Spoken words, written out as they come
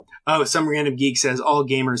Oh, some random geek says all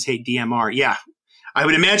gamers hate DMR. Yeah, I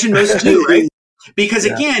would imagine most do, right? Because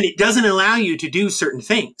again, it doesn't allow you to do certain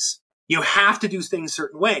things. You have to do things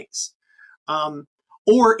certain ways.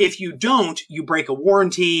 Or if you don't, you break a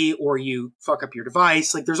warranty or you fuck up your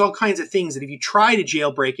device. Like there's all kinds of things that if you try to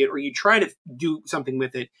jailbreak it or you try to do something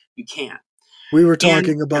with it, you can't. We were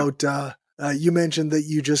talking about, you mentioned that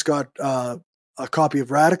you just got a copy of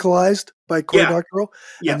Radicalized by Cory Doctorow.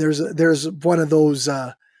 Yeah. And there's one of those,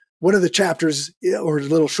 one of the chapters or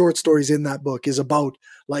little short stories in that book is about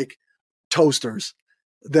like toasters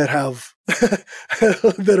that have,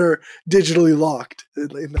 that are digitally locked.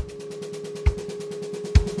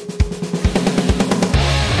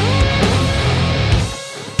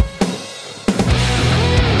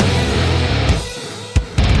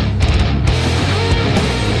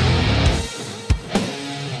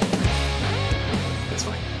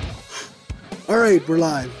 All right, we're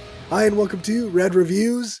live. Hi, and welcome to Red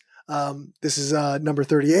Reviews. This is number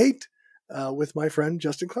 38 with my friend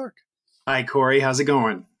Justin Clark. Hi, Corey. How's it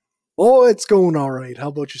going? Oh, it's going all right. How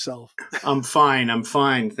about yourself? I'm fine.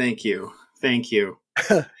 Thank you. I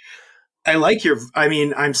like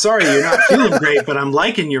I'm sorry you're not feeling great, but I'm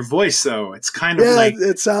liking your voice, though. It's kind of like...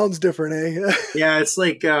 it sounds different, eh? Yeah, it's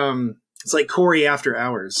like Corey after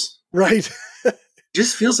hours. Right.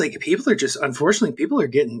 Just feels like unfortunately, people are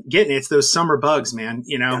getting it. It's those summer bugs, man.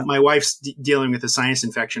 You know, my wife's dealing with a sinus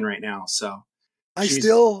infection right now. So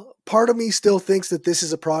part of me still thinks that this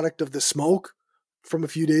is a product of the smoke from a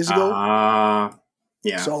few days ago.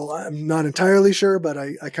 Yeah. So I'm not entirely sure, but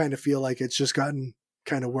I kind of feel like it's just gotten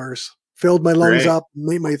kind of worse. Filled my lungs up,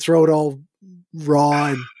 made my throat all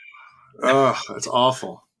raw. Oh, that's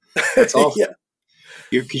awful. That's awful. Yeah.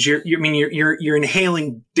 You're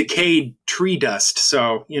inhaling decayed tree dust,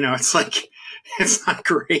 so it's like it's not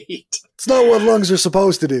great. It's not what lungs are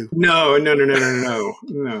supposed to do. No.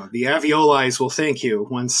 The alveoli will thank you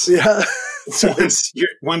once. Yeah.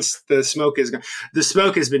 once the smoke is gone. The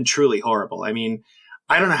smoke has been truly horrible. I mean,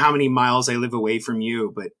 I don't know how many miles I live away from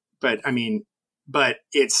you, but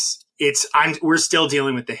we're still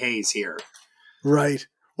dealing with the haze here. Right.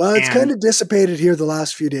 Well, it's kind of dissipated here the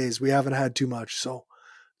last few days. We haven't had too much, so.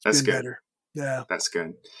 That's good. Better. Yeah. That's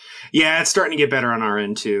good. Yeah, it's starting to get better on our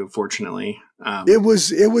end too, fortunately. It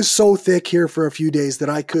was so thick here for a few days that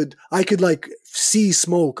I could like see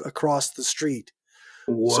smoke across the street.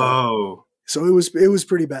 Whoa. So it was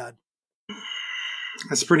pretty bad.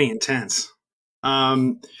 That's pretty intense.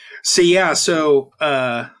 Hopefully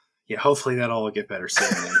that'll all get better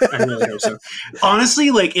soon. I really hope so. Honestly,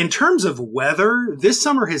 like in terms of weather, this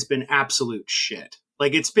summer has been absolute shit.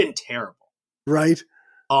 Like it's been terrible. Right.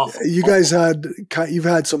 Awful. You guys you've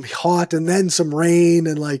had some hot and then some rain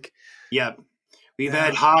and like. Yep. We've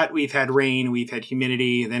had hot, we've had rain, we've had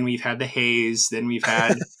humidity, then we've had the haze, then we've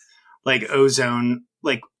had like ozone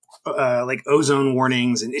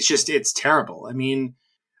warnings. And it's terrible. I mean,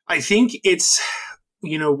 I think it's,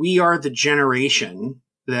 we are the generation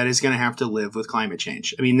that is going to have to live with climate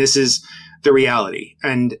change. I mean, this is the reality.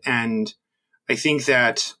 And I think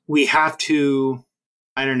that we have to,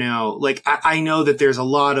 I don't know, like, I know that there's a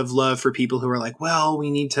lot of love for people who are like, well,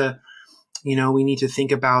 we need to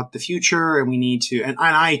think about the future and we need to, and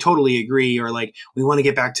I totally agree. Or like, we want to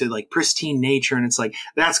get back to like pristine nature. And it's like,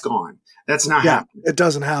 that's gone. That's not happening. It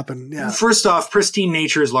doesn't happen. Yeah. First off, pristine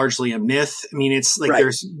nature is largely a myth. I mean, it's like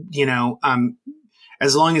there's,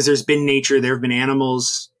 as long as there's been nature, there have been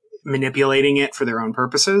animals manipulating it for their own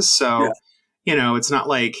purposes. So, it's not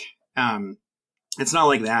like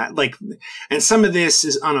that. Like, and some of this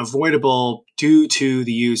is unavoidable due to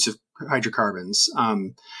the use of hydrocarbons.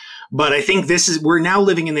 But I think we're now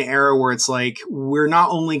living in the era where it's like, we're not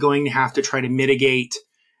only going to have to try to mitigate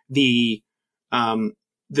the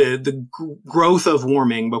growth of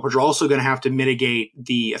warming, but we're also going to have to mitigate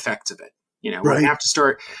the effects of it. We're going to have to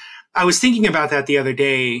start. I was thinking about that the other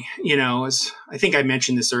day, I think I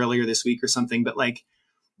mentioned this earlier this week or something, but like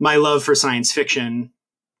my love for science fiction.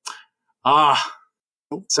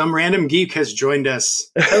 Some random geek has joined us.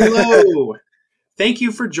 Hello. Thank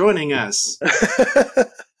you for joining us.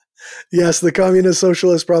 Yes, the communist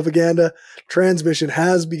socialist propaganda transmission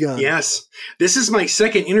has begun. Yes. This is my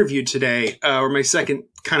second interview today, or my second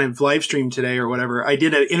kind of live stream today or whatever. I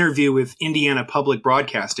did an interview with Indiana Public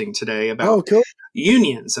Broadcasting today about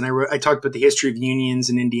unions. And I talked about the history of unions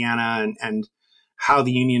in Indiana and how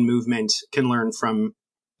the union movement can learn from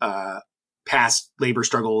past labor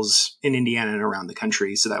struggles in Indiana and around the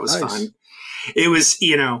country. So that was fun. It was,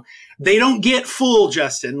 they don't get full,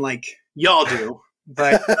 Justin, like y'all do.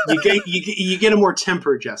 But you get a more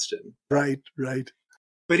tempered Justin. Right.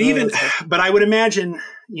 But I would imagine,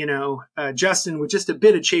 Justin with just a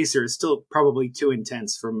bit of chaser is still probably too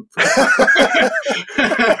intense from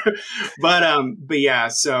but yeah,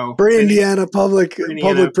 so for Indiana public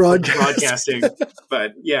broadcasting.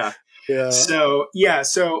 But yeah. Yeah. So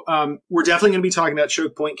we're definitely going to be talking about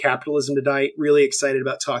Chokepoint Capitalism tonight. Really excited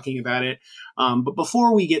about talking about it. But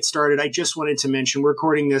before we get started, I just wanted to mention we're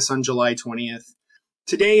recording this on July 20th.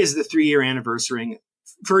 Today is the 3-year anniversary,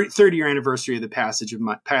 30-year anniversary of the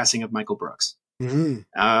passing of Michael Brooks,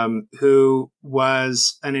 who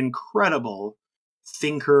was an incredible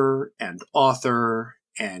thinker and author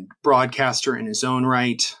and broadcaster in his own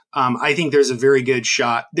right. I think there's a very good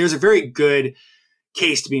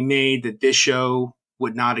case to be made that this show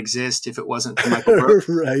would not exist if it wasn't for Michael Brooks.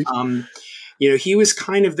 Right. He was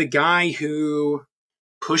kind of the guy who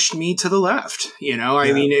pushed me to the left.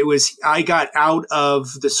 I mean, I got out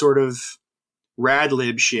of the sort of rad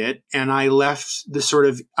lib shit and I left the sort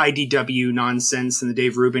of IDW nonsense and the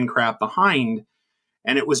Dave Rubin crap behind.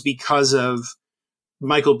 And it was because of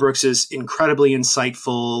Michael Brooks's incredibly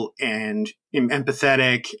insightful and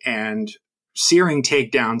empathetic and searing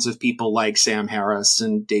takedowns of people like Sam Harris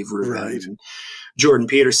and Dave Rubin and Jordan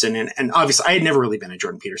Peterson. And obviously I had never really been a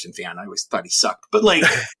Jordan Peterson fan. I always thought he sucked, but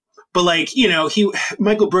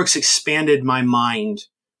Michael Brooks expanded my mind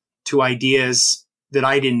to ideas that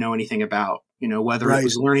I didn't know anything about, whether it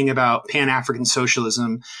was learning about Pan-African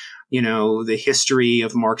socialism, the history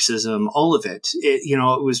of Marxism, all of it. It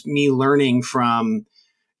was me learning from,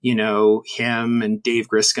 him and Dave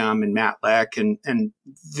Griscom and Matt Leck and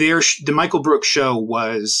the Michael Brooks show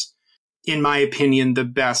was, in my opinion, the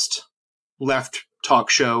best left talk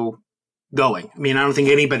show going. I mean, I don't think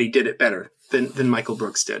anybody did it better than Michael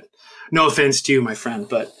Brooks did. No offense to you, my friend,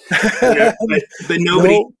 but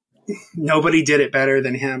nobody did it better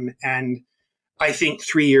than him. And I think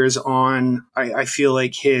 3 years on, I feel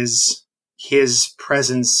like his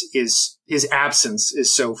presence his absence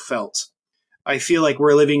is so felt. I feel like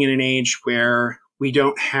we're living in an age where we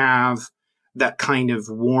don't have that kind of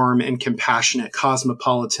warm and compassionate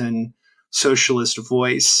cosmopolitan socialist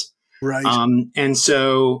voice. Right. And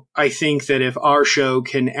so I think that if our show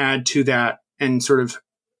can add to that and sort of,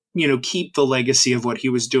 keep the legacy of what he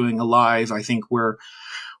was doing alive, I think we're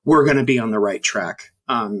going to be on the right track.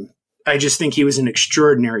 I just think he was an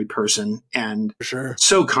extraordinary person and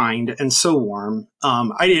so kind and so warm.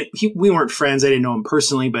 We weren't friends. I didn't know him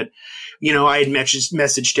personally, but I had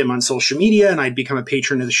messaged him on social media and I'd become a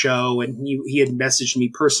patron of the show. And he had messaged me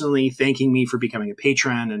personally, thanking me for becoming a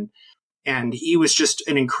patron. And he was just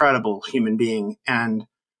an incredible human being. And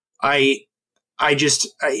it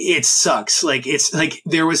sucks. It's like,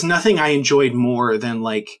 there was nothing I enjoyed more than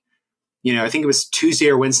I think it was Tuesday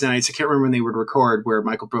or Wednesday nights. I can't remember when they would record where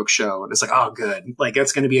Michael Brooks show. And it's like, oh, good.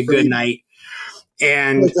 That's going to be a good night.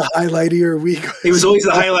 And the highlight of your week. It was always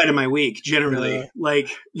the highlight of my week, generally.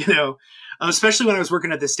 Yeah. Especially when I was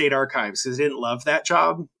working at the state archives, because I didn't love that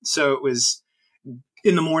job. So it was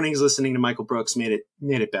in the mornings listening to Michael Brooks made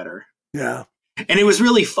it better. Yeah. And it was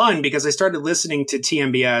really fun because I started listening to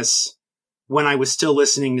TMBS when I was still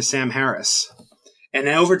listening to Sam Harris. And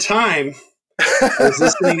then over time, I was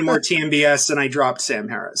listening to more TMBS and I dropped Sam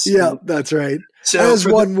Harris. Yeah, that's right. So as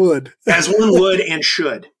one would and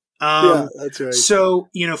should. Yeah, that's right. So,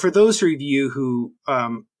 for those of you who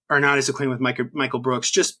are not as acquainted with Michael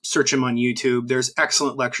Brooks, just search him on YouTube. There's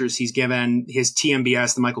excellent lectures he's given. His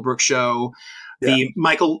TMBS, the Michael Brooks Show. Yeah. The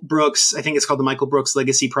Michael Brooks, I think it's called the Michael Brooks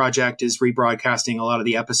Legacy Project, is rebroadcasting a lot of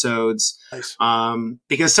the episodes. Nice.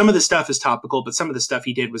 Because some of the stuff is topical, but some of the stuff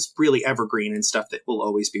he did was really evergreen and stuff that will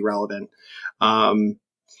always be relevant. And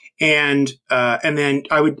then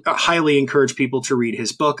I would highly encourage people to read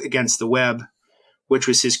his book, Against the Web, which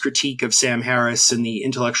was his critique of Sam Harris and the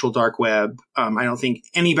intellectual dark web. I don't think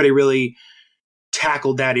anybody really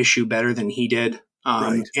tackled that issue better than he did.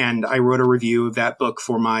 And I wrote a review of that book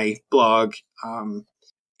for my blog.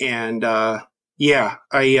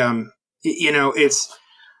 It's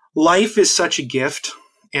life is such a gift.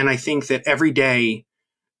 And I think that every day,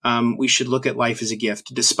 we should look at life as a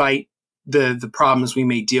gift, despite the problems we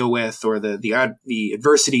may deal with or the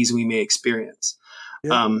adversities we may experience.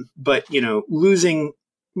 Yeah. But losing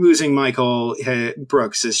Michael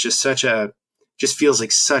Brooks is just feels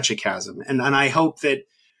like such a chasm. And I hope that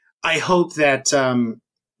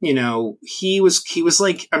he was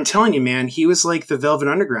like, I'm telling you, man, he was like the Velvet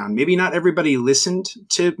Underground. Maybe not everybody listened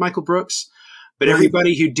to Michael Brooks, but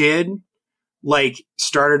everybody who did,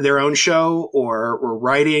 started their own show or were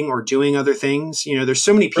writing or doing other things. There's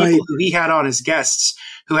so many people who he had on as guests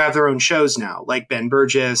who have their own shows now, like Ben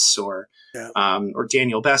Burgess or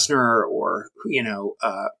Daniel Bessner or,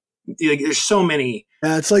 Like, there's so many.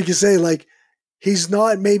 It's like you say, like, he's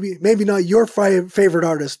not maybe not your favorite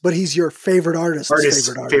artist, but he's your favorite artist's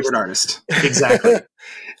favorite artist. Exactly.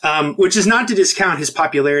 Which is not to discount his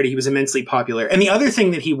popularity. He was immensely popular. And the other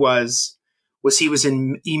thing that he was he was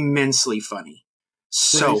immensely funny.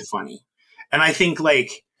 So funny. And I think,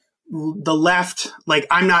 like, the left, like,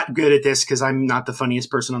 I'm not good at this because I'm not the funniest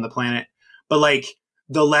person on the planet, but, like,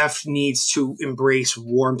 the left needs to embrace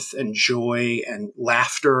warmth and joy and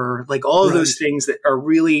laughter, like all of those things that are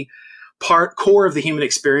really core of the human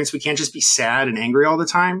experience. We can't just be sad and angry all the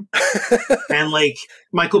time. And, like,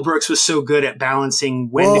 Michael Brooks was so good at balancing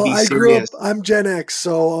when to be serious. I'm Gen X,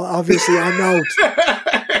 so obviously I'm out.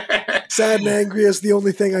 Sad and angry is the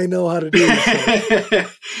only thing I know how to do. So.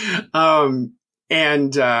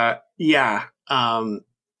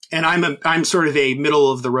 And I'm sort of a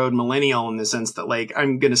middle of the road millennial in the sense that, like,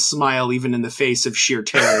 I'm going to smile even in the face of sheer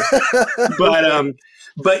terror.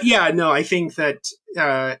 But yeah, no, I think that,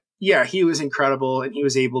 he was incredible, and he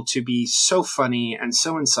was able to be so funny and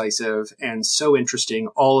so incisive and so interesting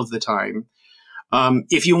all of the time.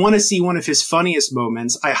 If you want to see one of his funniest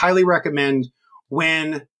moments, I highly recommend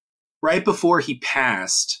when, right before he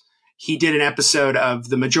passed, he did an episode of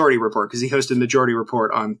The Majority Report, because he hosted The Majority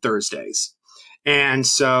Report on Thursdays. And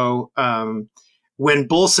so when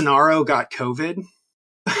Bolsonaro got COVID,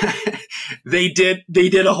 they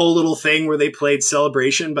did a whole little thing where they played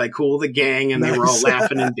Celebration by Kool the Gang, and they were all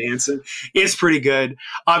laughing and dancing. It's pretty good.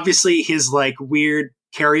 Obviously, his, like, weird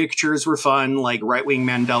caricatures were fun, like right-wing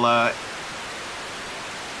Mandela.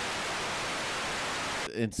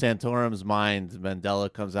 In Santorum's mind,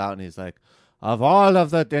 Mandela comes out and he's like, of all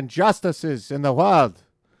of the injustices in the world,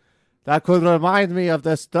 that could remind me of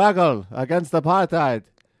the struggle against apartheid.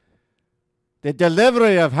 The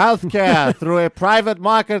delivery of health care through a private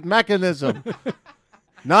market mechanism.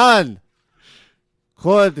 None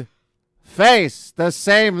could face the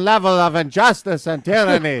same level of injustice and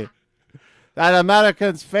tyranny that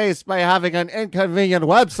Americans face by having an inconvenient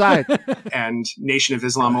website. And Nation of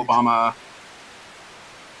Islam Obama.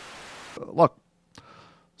 Look,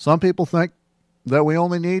 some people think that we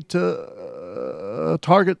only need to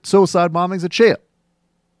target suicide bombings at Shia.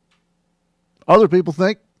 Other people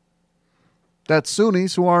think that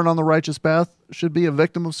Sunnis who aren't on the righteous path should be a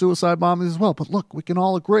victim of suicide bombings as well. But look, we can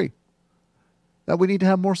all agree that we need to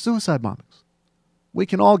have more suicide bombings. We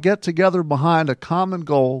can all get together behind a common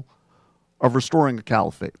goal of restoring the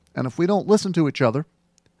caliphate. And if we don't listen to each other,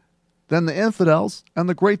 then the infidels and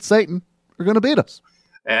the great Satan are going to beat us.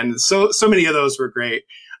 And so many of those were great.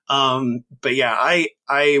 But yeah,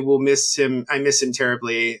 I will miss him. I miss him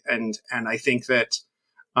terribly. And I think that,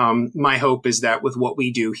 my hope is that with what we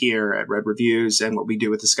do here at Red Reviews and what we do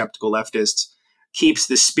with the Skeptical Leftists keeps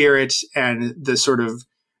the spirit and the sort of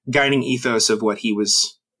guiding ethos of what he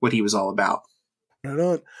was all about. Right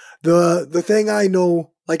on. The thing I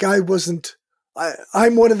know, like, I'm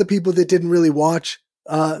one of the people that didn't really watch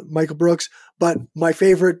Michael Brooks, but my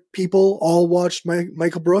favorite people all watched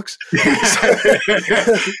Michael Brooks.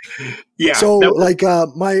 Yeah. So like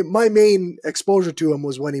my main exposure to him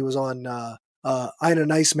was when he was on Ina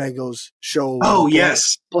Nice Mango's show. Oh,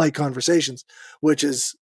 yes. Polite Conversations, which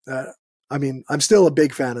is, I'm still a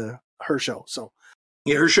big fan of her show. So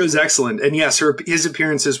yeah, her show's excellent. And yes, his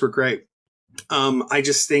appearances were great. I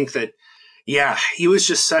just think that, yeah, he was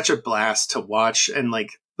just such a blast to watch, and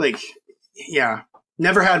yeah,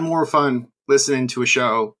 never had more fun listening to a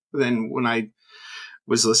show than when I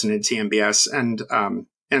was listening to TMBS.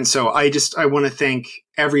 And so I want to thank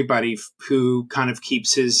everybody who kind of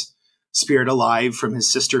keeps his spirit alive, from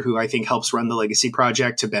his sister, who I think helps run the Legacy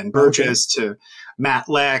Project, to Ben Burgess, to Matt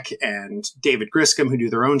Leck and David Griscom, who do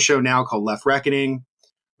their own show now called Left Reckoning,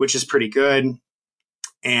 which is pretty good.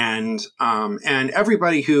 And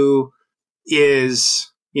everybody who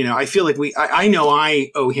is, I feel like I know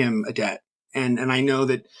I owe him a debt. And I know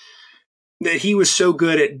that he was so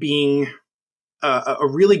good at being a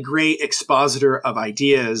really great expositor of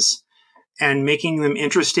ideas and making them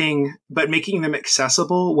interesting, but making them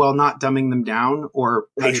accessible while not dumbing them down or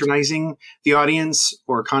patronizing the audience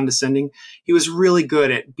or condescending. He was really good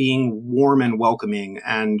at being warm and welcoming.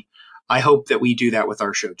 And I hope that we do that with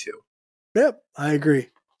our show too. Yep, I agree.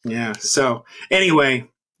 Yeah. So anyway,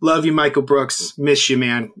 love you, Michael Brooks. Miss you,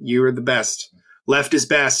 man. You are the best. Left is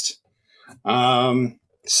best.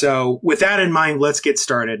 So with that in mind, let's get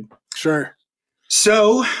started. Sure.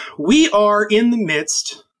 So we are in the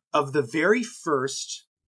midst of the first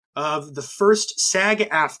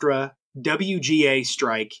SAG-AFTRA WGA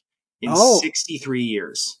strike in 63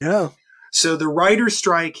 years. Yeah. So the writer's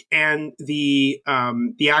strike and the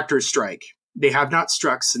actor's strike, they have not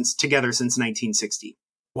struck together since 1960.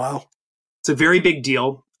 Wow. It's a very big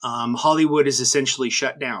deal. Hollywood is essentially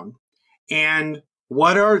shut down. And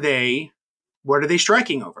what are they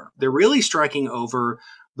striking over? They're really striking over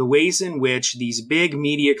the ways in which these big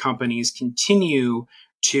media companies continue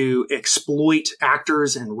to exploit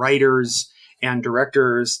actors and writers and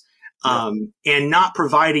directors, and not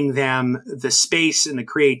providing them the space and the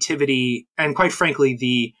creativity and, quite frankly,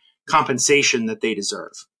 the compensation that they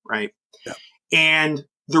deserve, right? Yeah. And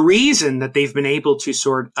the reason that they've been able to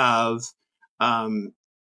sort of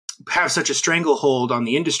have such a stranglehold on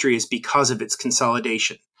the industry is because of its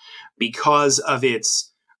consolidation, because of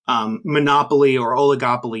its monopoly or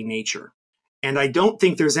oligopoly nature. And I don't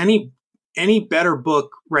think there's any better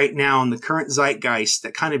book right now in the current zeitgeist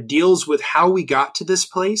that kind of deals with how we got to this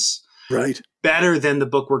place, right, better than the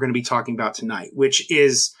book we're going to be talking about tonight, which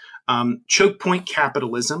is Chokepoint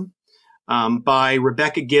Capitalism by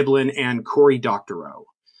Rebecca Giblin and Cory Doctorow.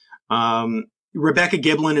 Rebecca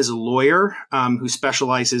Giblin is a lawyer who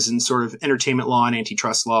specializes in sort of entertainment law and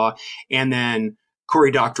antitrust law. And then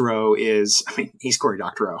Cory Doctorow he's Cory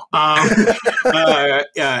Doctorow.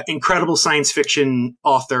 Incredible science fiction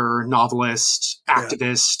author, novelist,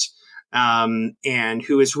 activist, and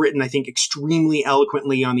who has written, I think, extremely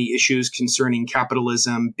eloquently on the issues concerning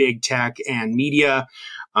capitalism, big tech, and media.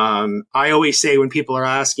 I always say when people are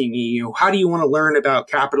asking me, how do you want to learn about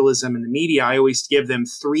capitalism and the media? I always give them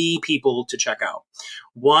 3 people to check out.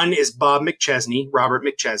 One is Robert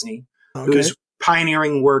McChesney, whose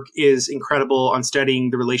pioneering work is incredible on studying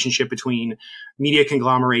the relationship between media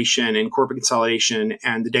conglomeration and corporate consolidation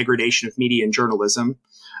and the degradation of media and journalism.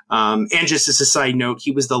 And just as a side note,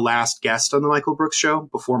 he was the last guest on the Michael Brooks show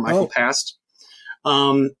before Michael passed.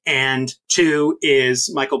 And 2 is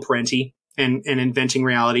Michael Parenti and Inventing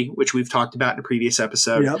Reality, which we've talked about in a previous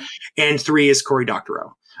episode. Yep. And 3 is Cory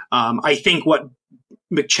Doctorow. I think what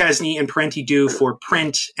McChesney and Parenti do for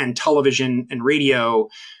print and television and radio,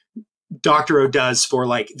 Doctorow does for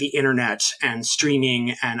like the internet and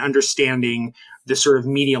streaming and understanding the sort of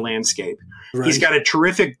media landscape. Right. He's got a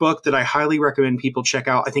terrific book that I highly recommend people check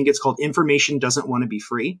out. I think it's called Information Doesn't Want to Be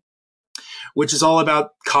Free, which is all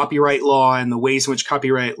about copyright law and the ways in which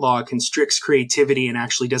copyright law constricts creativity and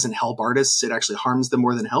actually doesn't help artists. It actually harms them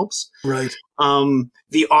more than helps. Right.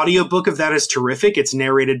 The audiobook of that is terrific. It's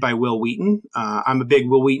narrated by Will Wheaton. I'm a big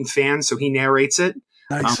Will Wheaton fan, so he narrates it,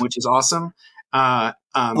 which is awesome. I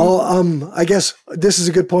guess this is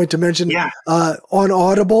a good point to mention. Yeah. On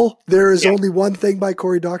Audible, there is only one thing by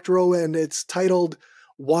Cory Doctorow, and it's titled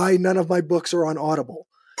 "Why None of My Books Are on Audible."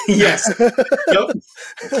 Yes.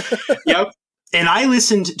 Yep. And I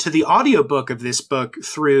listened to the audiobook of this book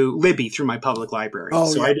through Libby, through my public library.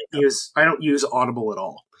 I don't use Audible at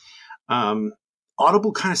all.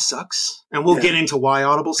 Audible kind of sucks, and we'll get into why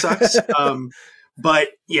Audible sucks. But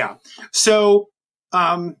yeah. So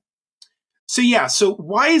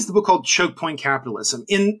why is the book called Chokepoint Capitalism?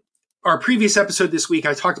 In our previous episode this week,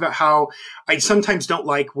 I talked about how I sometimes don't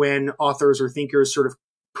like when authors or thinkers sort of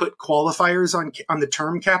put qualifiers on the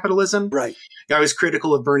term capitalism. Right. I was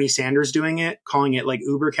critical of Bernie Sanders doing it, calling it like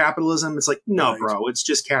uber capitalism. It's like, no, bro, it's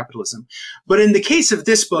just capitalism. But in the case of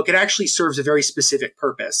this book, it actually serves a very specific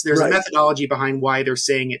purpose. There's a methodology behind why they're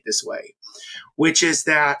saying it this way, which is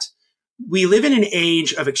that we live in an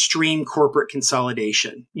age of extreme corporate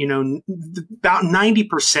consolidation. About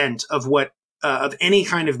 90% of what of any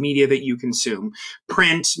kind of media that you consume,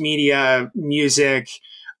 print media, music,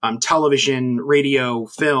 television, radio,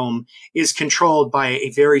 film, is controlled by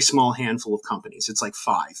a very small handful of companies. It's like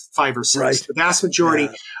five or six. Right. The vast majority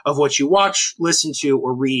of what you watch, listen to,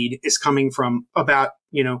 or read is coming from about,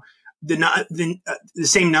 the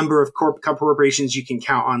same number of corporations you can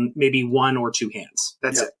count on maybe 1 or 2 hands.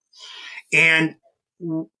 That's it.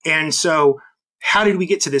 And so how did we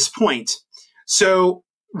get to this point? So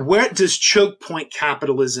what does chokepoint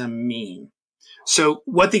capitalism mean? So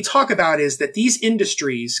what they talk about is that these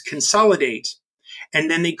industries consolidate and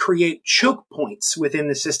then they create choke points within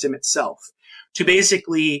the system itself to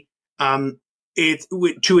basically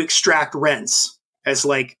to extract rents, as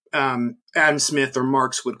like Adam Smith or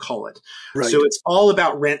Marx would call it. Right. So it's all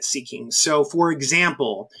about rent seeking. So for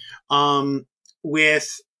example,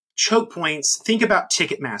 with choke points, think about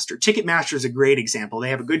Ticketmaster. Ticketmaster is a great example. They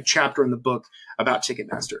have a good chapter in the book about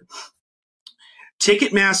Ticketmaster.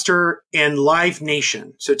 Ticketmaster and Live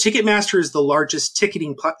Nation. So Ticketmaster is the largest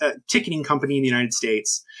ticketing company in the United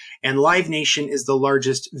States, and Live Nation is the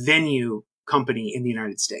largest venue company in the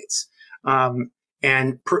United States,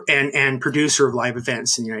 and producer of live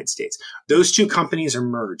events in the United States. Those 2 companies are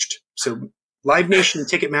merged. So Live Nation and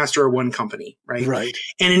Ticketmaster are one company, right? Right.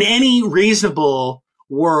 And in any reasonable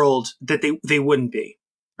world, that they wouldn't be,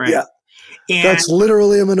 right? Yeah. And That's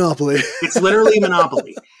literally a monopoly. it's literally a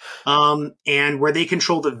monopoly. And where they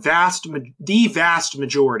control the vast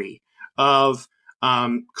majority of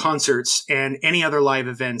concerts and any other live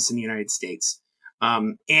events in the United States.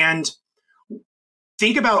 And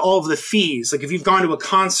think about all of the fees. Like if you've gone to a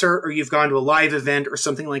concert or you've gone to a live event or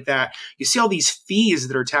something like that, you see all these fees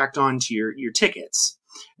that are tacked on to your tickets.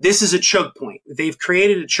 This is a choke point. They've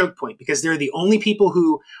created a choke point because they're the only people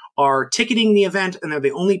who are ticketing the event, and they're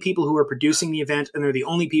the only people who are producing the event, and they're the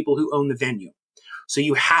only people who own the venue. So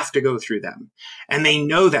you have to go through them. And they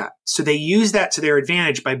know that. So they use that to their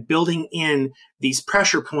advantage by building in these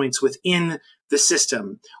pressure points within the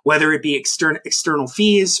system, whether it be external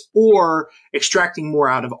fees or extracting more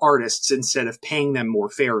out of artists instead of paying them more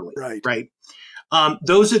fairly. Right.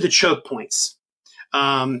 Those are the choke points.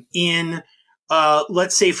 Let's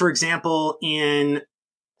say, for example, in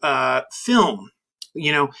film,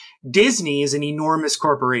 Disney is an enormous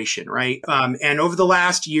corporation, right? And over the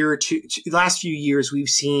last few years, we've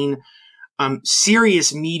seen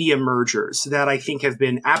serious media mergers that I think have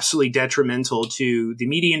been absolutely detrimental to the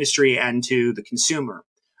media industry and to the consumer.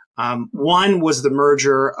 One was the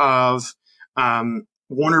merger of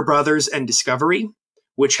Warner Brothers and Discovery,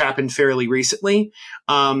 which happened fairly recently,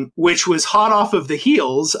 which was hot off of the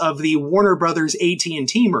heels of the Warner Brothers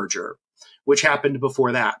AT&T merger, which happened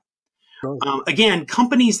before that. Again,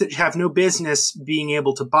 companies that have no business being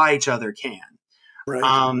able to buy each other can.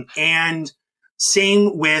 Right. And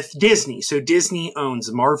same with Disney. So Disney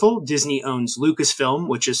owns Marvel. Disney owns Lucasfilm,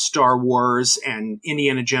 which is Star Wars and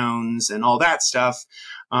Indiana Jones and all that stuff.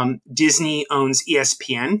 Disney owns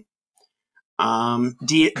ESPN.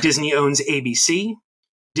 Disney owns ABC.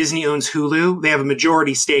 Disney owns Hulu. They have a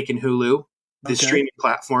majority stake in Hulu, the streaming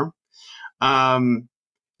platform. And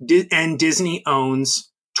Disney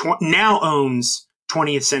now owns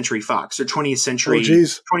 20th Century Fox or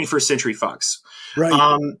 21st Century Fox.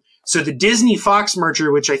 Right. So the Disney Fox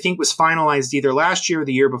merger, which I think was finalized either last year or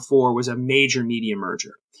the year before, was a major media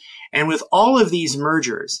merger. And with all of these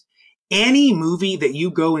mergers, any movie that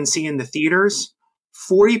you go and see in the theaters,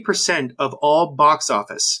 40% of all box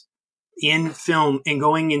office in film and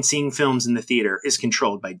going and seeing films in the theater is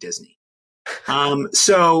controlled by Disney.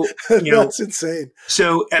 So that's insane.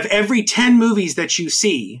 So of every 10 movies that you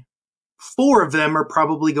see, 4 of them are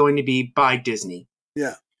probably going to be by Disney.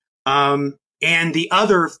 Yeah. And the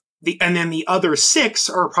other 6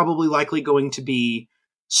 are probably likely going to be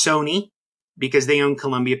Sony because they own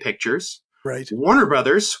Columbia Pictures. Right. Warner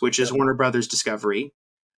Brothers, which is Warner Brothers Discovery.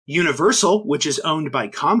 Universal, which is owned by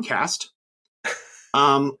Comcast.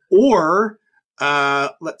 Or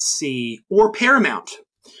Paramount,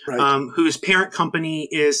 right. Whose parent company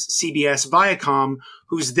is CBS Viacom,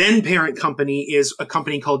 whose then parent company is a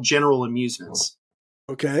company called General Amusements.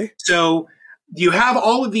 Okay. So you have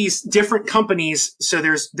all of these different companies. So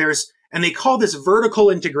and they call this vertical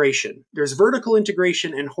integration. There's vertical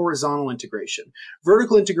integration and horizontal integration.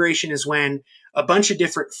 Vertical integration is when a bunch of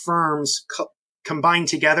different firms combine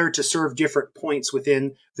together to serve different points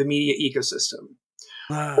within the media ecosystem.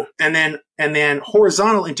 Wow. And then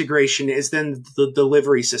horizontal integration is then the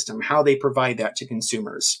delivery system, how they provide that to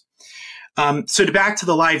consumers. So back to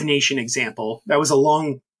the Live Nation example, that was a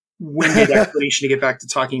long-winded explanation to get back to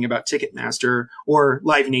talking about Ticketmaster or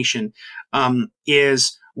Live Nation.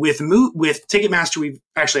 Is with Ticketmaster,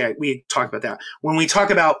 we talked about that when we talk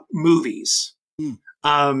about movies.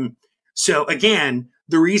 So again,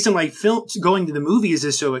 the reason why going to the movies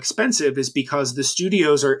is so expensive is because the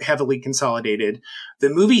studios are heavily consolidated. The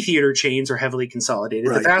movie theater chains are heavily consolidated.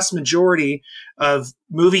 Right. The vast majority of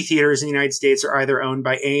movie theaters in the United States are either owned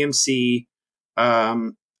by AMC,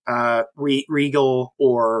 Regal,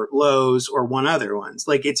 or Lowe's, or one other ones.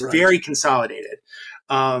 Like it's very consolidated.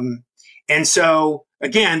 And so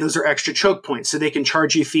again, those are extra choke points. So they can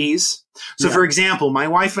charge you fees. So for example, my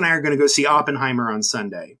wife and I are going to go see Oppenheimer on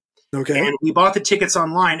Sunday. Okay. And we bought the tickets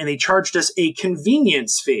online and they charged us a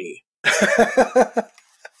convenience fee.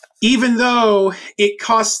 Even though it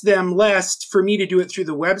costs them less for me to do it through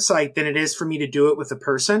the website than it is for me to do it with a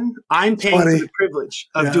person, I'm paying for the privilege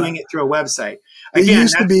of doing it through a website. Again, it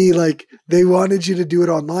used to be like they wanted you to do it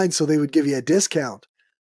online so they would give you a discount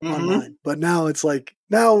online. But now it's like,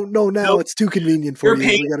 now it's too convenient for you.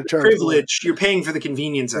 We got to charge privilege. You're paying for the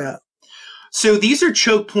convenience of it. So these are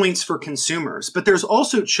choke points for consumers, but there's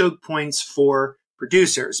also choke points for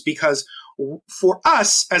producers because for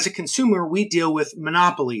us as a consumer, we deal with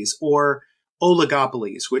monopolies or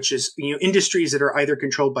oligopolies, which is industries that are either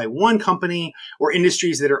controlled by one company or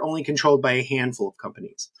industries that are only controlled by a handful of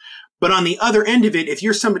companies. But on the other end of it, if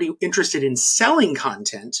you're somebody interested in selling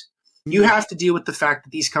content, you have to deal with the fact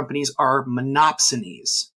that these companies are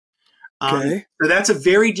monopsonies. Okay. So that's a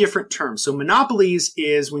very different term. So monopolies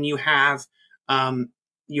is when you have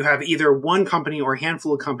either one company or a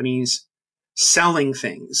handful of companies selling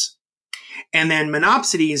things. And then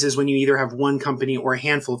monopsonies is when you either have one company or a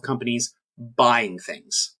handful of companies buying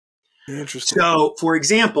things. Interesting. So, for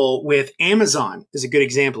example, with Amazon is a good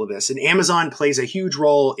example of this, and Amazon plays a huge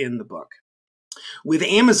role in the book. With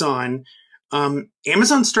Amazon,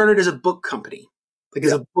 Amazon started as a book company, like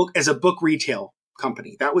as a book retail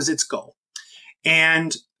company. That was its goal,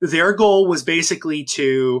 and their goal was basically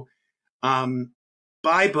to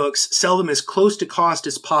buy books, sell them as close to cost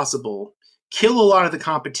as possible, kill a lot of the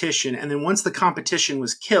competition, and then once the competition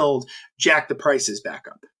was killed, jack the prices back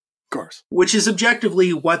up. Of course. Which is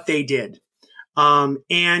objectively what they did.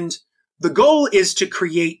 And the goal is to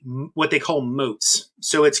create what they call moats.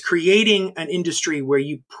 So it's creating an industry where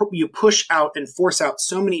you push out and force out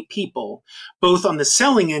so many people, both on the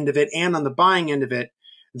selling end of it and on the buying end of it,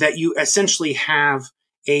 that you essentially have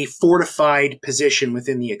a fortified position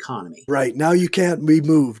within the economy. Right. Now you can't be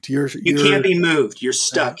moved. You can't be moved. You're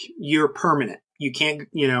stuck. You're permanent. You can't,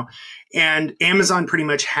 and Amazon pretty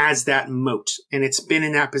much has that moat, and it's been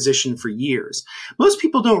in that position for years. Most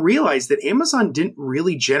people don't realize that Amazon didn't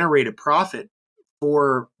really generate a profit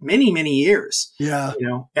for many, many years. Yeah.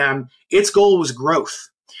 Its goal was growth.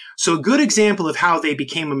 So a good example of how they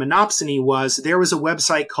became a monopsony was there was a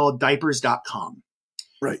website called diapers.com.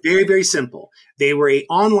 Right. Very, very simple. They were an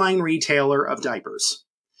online retailer of diapers,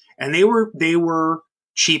 and they were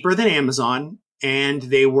cheaper than Amazon, and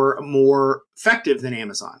they were more effective than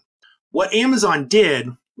Amazon. What Amazon did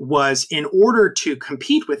was, in order to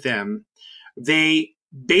compete with them, they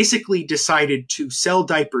basically decided to sell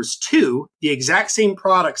diapers to the exact same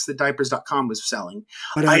products that diapers.com was selling,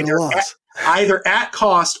 but at a loss. Either at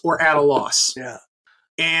cost or at a loss. Yeah.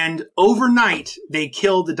 And overnight, they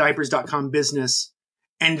killed the diapers.com business.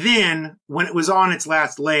 And then when it was on its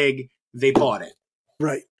last leg, they bought it.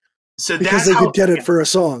 Right. So because they could get it for a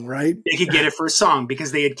song, right? They could get it for a song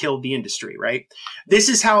because they had killed the industry, right? This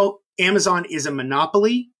is how Amazon is a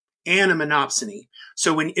monopoly and a monopsony.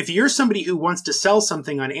 So if you're somebody who wants to sell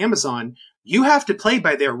something on Amazon, you have to play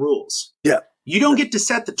by their rules. Yeah. You don't get to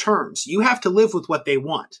set the terms. You have to live with what they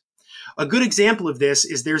want. A good example of this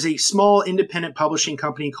is there's a small independent publishing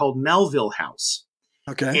company called Melville House.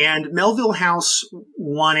 Okay. And Melville House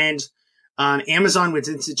wanted Amazon was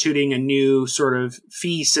instituting a new sort of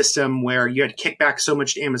fee system where you had to kick back so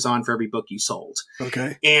much to Amazon for every book you sold.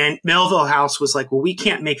 Okay. And Melville House was like, well, we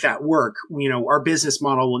can't make that work. Our business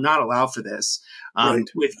model will not allow for this. Right.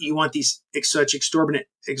 If you want these such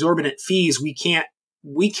exorbitant fees, we can't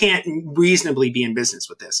reasonably be in business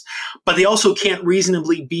with this. But they also can't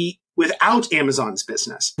reasonably be without Amazon's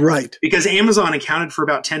business. Right. Because Amazon accounted for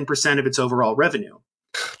about 10% of its overall revenue.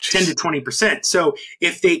 10 to 20%. So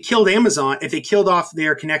if they killed Amazon, if they killed off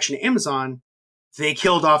their connection to Amazon, they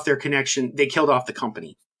killed off their connection. They killed off the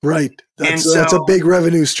company. Right. That's a big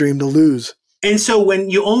revenue stream to lose. And so when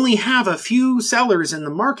you only have a few sellers in the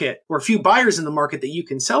market or a few buyers in the market that you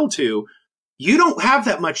can sell to, you don't have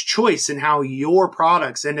that much choice in how your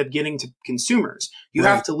products end up getting to consumers. You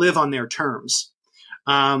have to live on their terms.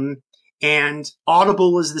 And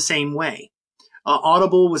Audible is the same way.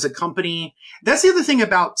 Audible was a company. That's the other thing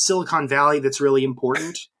about Silicon Valley that's really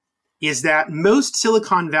important is that most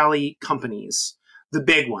Silicon Valley companies, the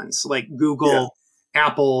big ones like Google,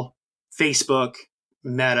 Apple, Facebook,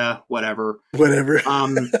 Meta, whatever. Fuck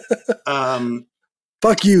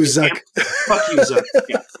you, Zuck. Fuck you, Zuck.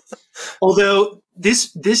 Yeah. Although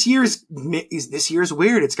this year's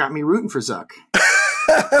weird. It's got me rooting for Zuck.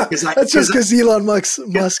 That's just because Elon Musk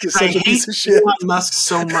is such a piece of shit. Elon Musk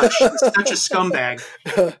so much. He's such a scumbag.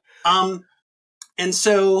 And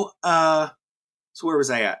so where was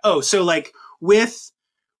I at? Oh, so like with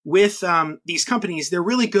these companies, they're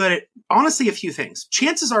really good at honestly a few things.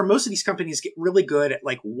 Chances are most of these companies get really good at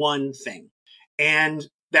like one thing, and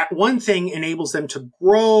that one thing enables them to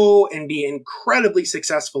grow and be incredibly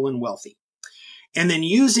successful and wealthy. And then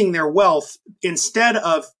using their wealth, instead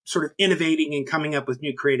of sort of innovating and coming up with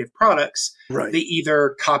new creative products, they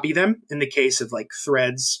either copy them in the case of like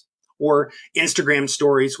Threads or Instagram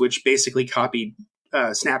stories, which basically copied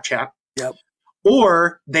Snapchat. Yep.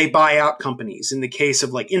 Or they buy out companies in the case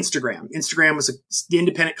of like Instagram. Instagram was an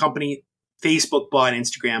independent company. Facebook bought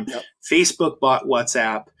Instagram. Yep. Facebook bought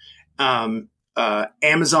WhatsApp.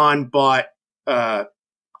 Amazon bought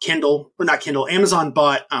Kindle, or not Kindle. Amazon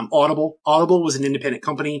bought Audible. Audible was an independent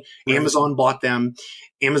company. Right. Amazon bought them.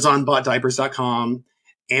 Amazon bought diapers.com.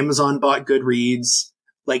 Amazon bought Goodreads.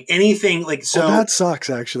 Like anything like so. That sucks,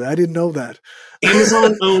 actually. I didn't know that.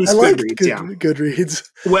 Amazon owns Goodreads. Goodreads.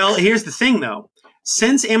 Well, here's the thing, though.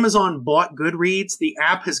 Since Amazon bought Goodreads, the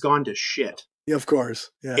app has gone to shit. Yeah, of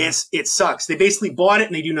course. Yeah. It sucks. They basically bought it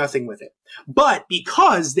and they do nothing with it. But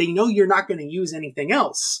because they know you're not going to use anything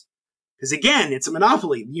else, because again, it's a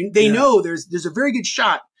monopoly. They know there's a very good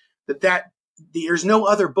shot that there's no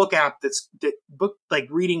other book app that book like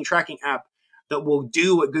reading tracking app that will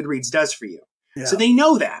do what Goodreads does for you. Yeah. So they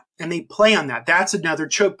know that and they play on that. That's another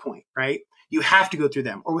choke point, right? You have to go through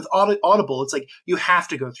them. Or with Audible, it's like you have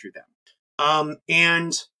to go through them.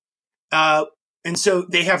 And so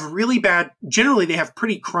they have really bad, generally they have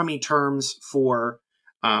pretty crummy terms for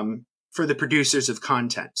the producers of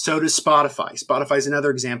content. So does Spotify. Spotify is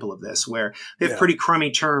another example of this, where they have pretty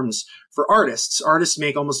crummy terms for artists. Artists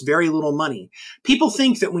make almost very little money. People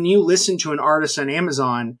think that when you listen to an artist on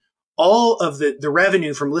Amazon, all of the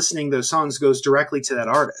revenue from listening to those songs goes directly to that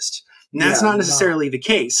artist. And that's not necessarily the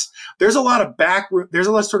case. There's a lot of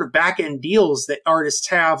sort of back end deals that artists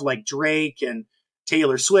have, like Drake and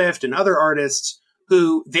Taylor Swift and other artists,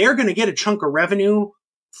 who they're going to get a chunk of revenue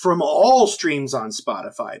from all streams on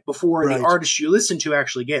Spotify before the artist you listen to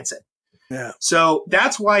actually gets it. Yeah. So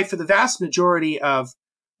that's why for the vast majority of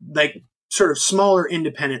like sort of smaller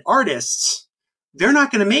independent artists, they're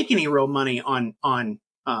not going to make any real money on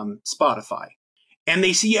Spotify. And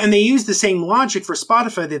they use the same logic for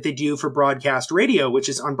Spotify that they do for broadcast radio, which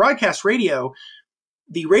is on broadcast radio,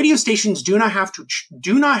 the radio stations do not have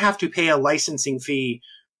to pay a licensing fee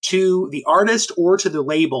to the artist or to the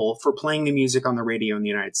label for playing the music on the radio in the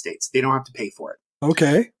United States. They don't have to pay for it.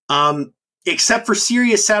 Okay. Except for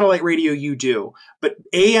Sirius satellite radio, you do. But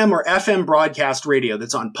AM or FM broadcast radio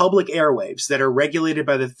that's on public airwaves that are regulated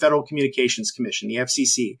by the Federal Communications Commission, the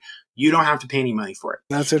FCC, you don't have to pay any money for it.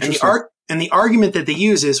 That's interesting. And the argument that they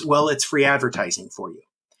use is, well, it's free advertising for you.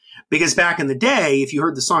 Because back in the day, if you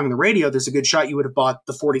heard the song on the radio, there's a good shot you would have bought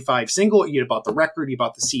the 45 single, you'd have bought the record, you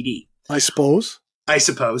bought the CD. I suppose,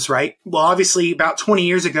 right? Well, obviously, about 20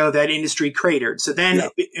 years ago, that industry cratered. So then,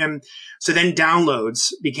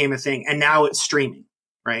 downloads became a thing, and now it's streaming,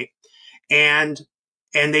 right? And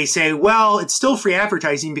they say, well, it's still free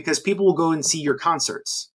advertising because people will go and see your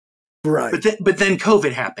concerts, right? But then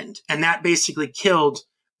COVID happened, and that basically killed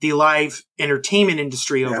the live entertainment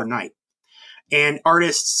industry overnight. And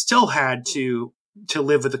artists still had to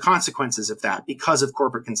live with the consequences of that because of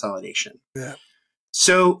corporate consolidation. Yeah.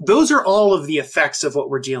 So those are all of the effects of what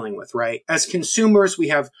we're dealing with, right? As consumers, we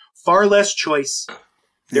have far less choice.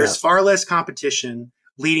 There's far less competition,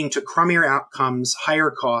 leading to crummier outcomes, higher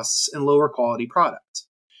costs, and lower quality product.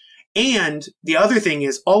 And the other thing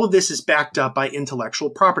is all of this is backed up by intellectual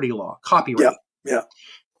property law, copyright. Yeah.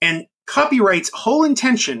 And copyright's whole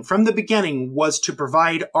intention from the beginning was to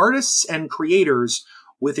provide artists and creators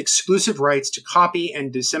with exclusive rights to copy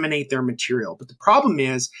and disseminate their material. But the problem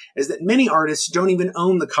is that many artists don't even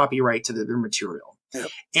own the copyright to their material. Yep.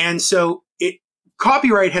 And so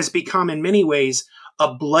copyright has become in many ways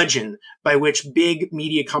a bludgeon by which big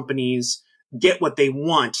media companies get what they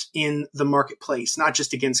want in the marketplace, not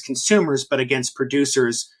just against consumers, but against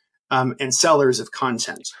producers and sellers of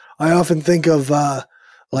content. I often think of the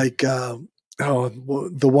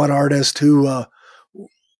one artist who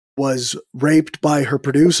was raped by her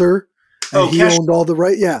producer. And he owned all the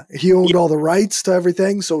right. Yeah, he owned all the rights to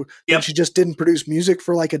everything. So she just didn't produce music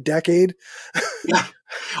for like a decade. Yeah.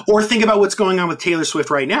 Or think about what's going on with Taylor Swift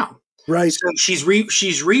right now. Right. So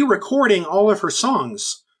she's re-recording all of her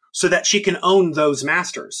songs so that she can own those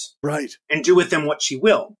masters. Right. And do with them what she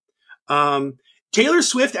will. Taylor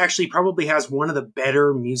Swift actually probably has one of the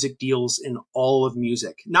better music deals in all of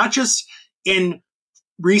music, not just in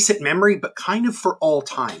recent memory, but kind of for all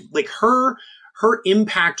time. Like her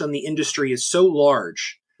impact on the industry is so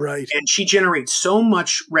large, right? And she generates so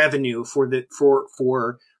much revenue for the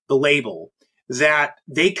label that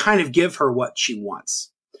they kind of give her what she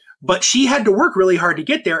wants. But she had to work really hard to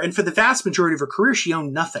get there, and for the vast majority of her career, she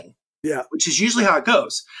owned nothing. Yeah, which is usually how it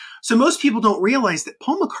goes. So most people don't realize that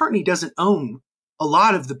Paul McCartney doesn't own a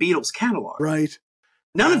lot of the Beatles catalog. Right.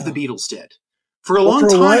 None of the Beatles did. For a long time.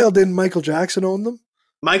 For a while, didn't Michael Jackson own them?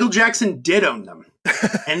 Michael Jackson did own them.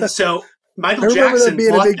 And so Michael Jackson that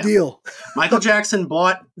being a big deal. Michael Jackson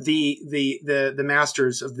bought the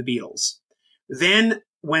masters of the Beatles. Then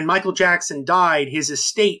when Michael Jackson died, his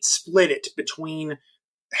estate split it between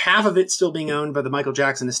half of it still being owned by the Michael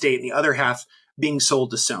Jackson estate and the other half being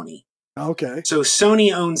sold to Sony. Okay. So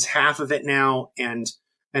Sony owns half of it now and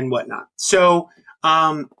whatnot. So,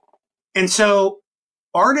 so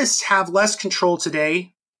artists have less control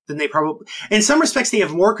today than they probably, in some respects, they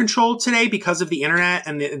have more control today because of the internet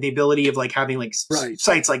and the ability of like having like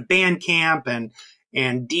sites like Bandcamp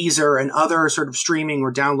and Deezer and other sort of streaming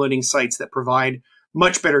or downloading sites that provide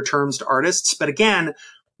much better terms to artists. But again,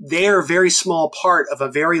 they are a very small part of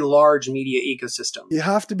a very large media ecosystem. You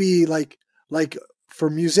have to be like for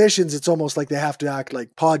musicians, it's almost like they have to act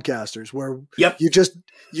like podcasters, where Yep.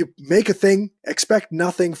 you make a thing, expect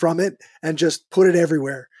nothing from it, and just put it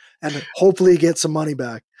everywhere, and hopefully get some money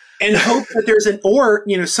back. And hope that there's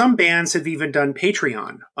some bands have even done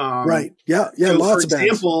Patreon. Right. Yeah. So Lots for of bands.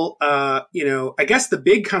 example, I guess the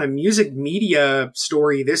big kind of music media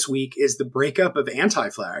story this week is the breakup of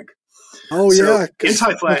Anti-Flag. Oh, So yeah.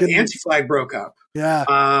 Anti-Flag broke up. Yeah.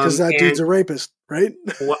 Because that dude's a rapist, right?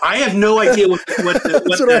 Well, I have no idea what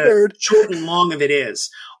the short and long of it is.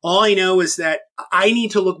 All I know is that I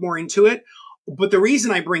need to look more into it. But the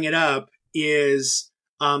reason I bring it up is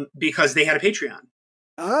because they had a Patreon.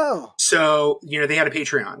 Oh. So, they had a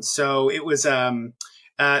Patreon. So it was so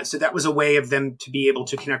that was a way of them to be able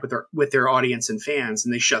to connect with their audience and fans,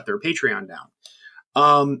 and they shut their Patreon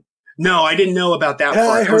down. No, I didn't know about that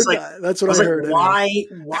part. I heard that. That's what I heard. Why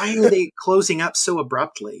are they closing up so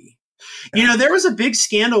abruptly? There was a big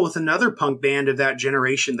scandal with another punk band of that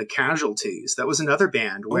generation, the Casualties. That was another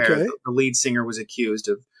band where the lead singer was accused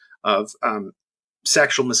of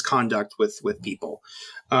sexual misconduct with people.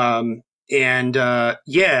 I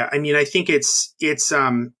think it's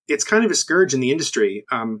kind of a scourge in the industry.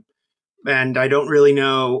 And I don't really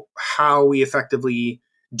know how we effectively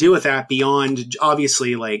deal with that beyond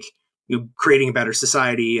obviously creating a better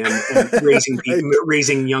society and raising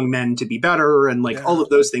raising young men to be better, and all of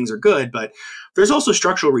those things are good, but there's also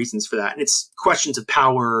structural reasons for that, and it's questions of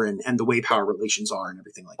power and the way power relations are and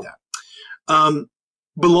everything like that.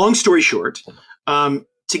 But long story short, to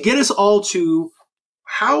get us all to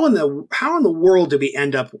how in the world did we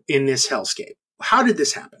end up in this hellscape? How did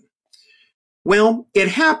this happen? Well, it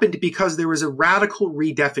happened because there was a radical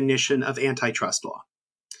redefinition of antitrust law.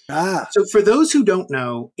 So for those who don't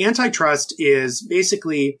know, antitrust is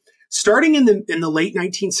basically starting in the late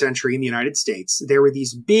 19th century in the United States. There were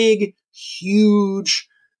these big, huge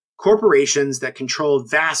corporations that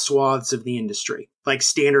controlled vast swaths of the industry, like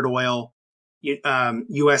Standard Oil,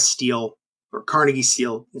 U.S. Steel, or Carnegie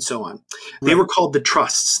Steel, and so on. Right. They were called the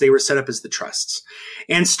trusts. They were set up as the trusts.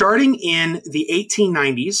 And starting in the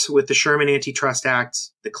 1890s with the Sherman Antitrust Act,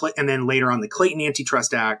 and then later on the Clayton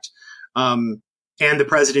Antitrust Act, and the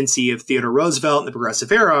presidency of Theodore Roosevelt in the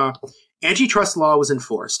Progressive Era, antitrust law was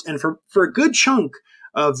enforced. And for a good chunk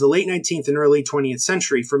of the late 19th and early 20th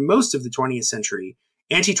century, for most of the 20th century,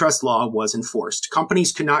 antitrust law was enforced.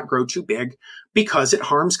 Companies could not grow too big because it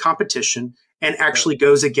harms competition and actually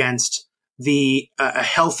goes against a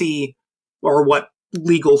healthy, or what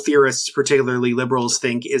legal theorists, particularly liberals,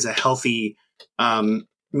 think is a healthy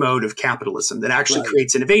mode of capitalism that actually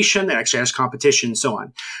creates innovation, that actually has competition, and so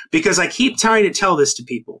on. Because I keep trying to tell this to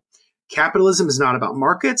people. Capitalism is not about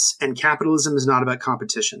markets, and capitalism is not about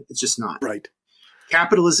competition. It's just not. Right.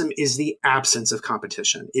 Capitalism is the absence of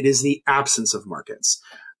competition. It is the absence of markets.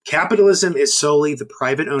 Capitalism is solely the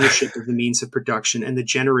private ownership of the means of production and the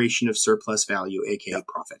generation of surplus value, aka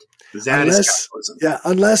profit. That is capitalism. Yeah,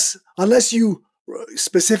 unless you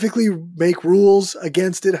specifically make rules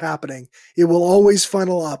against it happening, it will always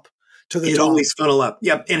funnel up to the top. It always funnel up.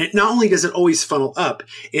 Yep. And it not only does it always funnel up,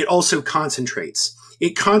 it also concentrates.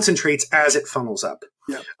 It concentrates as it funnels up.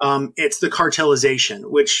 Yep. It's the cartelization,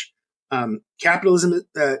 which capitalism,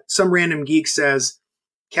 some random geek says,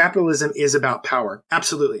 capitalism is about power.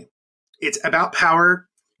 Absolutely. It's about power,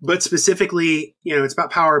 but specifically, it's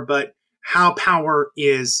about power, but how power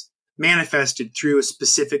is manifested through a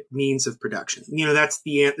specific means of production. That's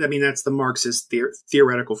the Marxist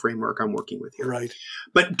theoretical framework I'm working with here. Right.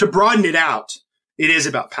 But to broaden it out, it is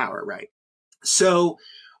about power, right? So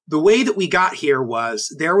the way that we got here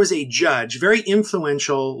was there was a judge, very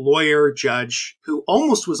influential lawyer judge, who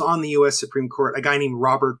almost was on the U.S. Supreme Court, a guy named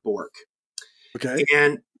Robert Bork. Okay.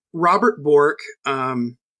 And Robert Bork,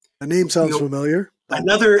 the name sounds familiar.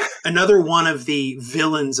 Another one of the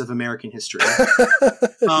villains of American history.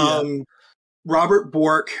 Robert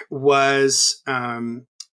Bork was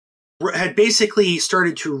had basically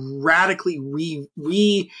started to radically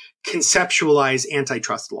reconceptualize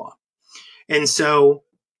antitrust law, and so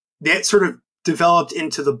that sort of developed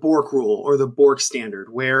into the Bork rule or the Bork standard,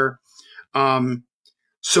 where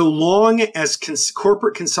so long as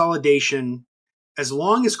corporate consolidation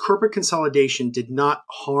did not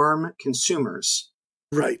harm consumers,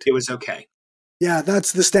 right, it was okay. Yeah,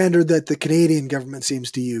 that's the standard that the Canadian government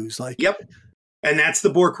seems to use. Yep. And that's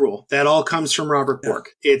the Bork rule. That all comes from Robert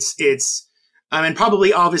Bork. It's and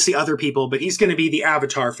probably obviously other people, but he's going to be the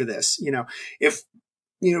avatar for this. If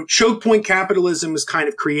Chokepoint capitalism was kind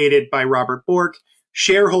of created by Robert Bork,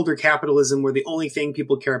 shareholder capitalism, where the only thing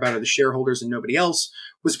people care about are the shareholders and nobody else,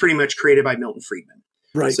 was pretty much created by Milton Friedman.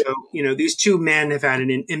 Right. So, these two men have had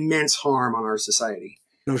an immense harm on our society.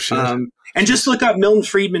 No shit. And just look up Milton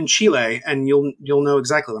Friedman Chile, and you'll know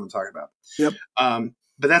exactly what I'm talking about. Yep.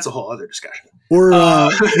 But that's a whole other discussion. Or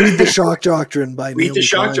read The Shock Doctrine by Read Naomi The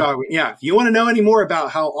Shock Klein. Doctrine. Yeah. If you want to know any more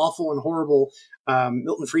about how awful and horrible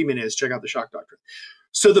Milton Friedman is, check out The Shock Doctrine.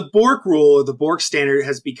 So the Bork rule, or the Bork standard,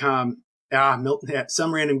 has become, Milton.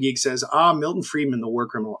 Some random geek says, Milton Friedman, the war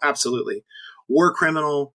criminal. Absolutely. War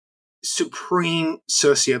criminal, supreme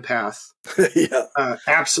sociopath. Yeah.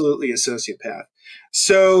 Absolutely a sociopath.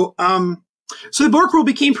 So, so the Bork rule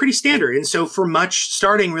became pretty standard. And so for much,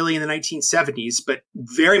 starting really in the 1970s, but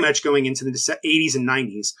very much going into the 80s and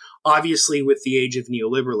 90s, obviously with the age of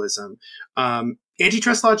neoliberalism,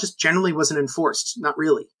 antitrust law just generally wasn't enforced. Not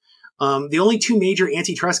really. The only two major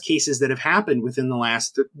antitrust cases that have happened within the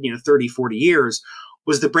last 30, 40 years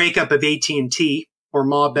was the breakup of AT&T, or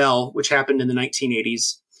Ma Bell, which happened in the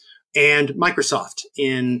 1980s, and Microsoft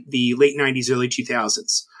in the late 90s, early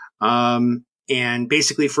 2000s. And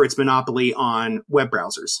basically for its monopoly on web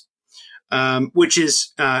browsers, which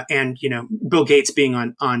is, Bill Gates being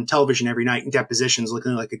on television every night in depositions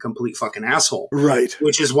looking like a complete fucking asshole. Right.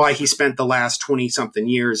 Which is why he spent the last 20 something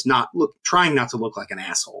years trying not to look like an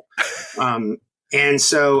asshole. So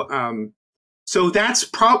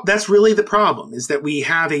that's really the problem, is that we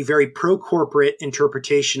have a very pro-corporate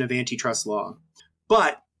interpretation of antitrust law.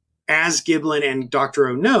 But as Giblin and Dr.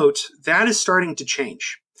 O note, that is starting to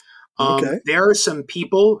change. Okay. There are some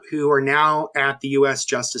people who are now at the U.S.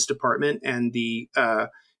 Justice Department and the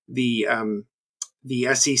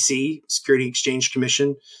SEC, Security Exchange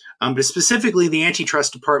Commission, but specifically the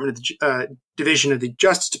Antitrust Department of the Division of the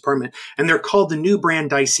Justice Department, and they're called the New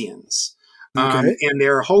Brandeisians. Okay. And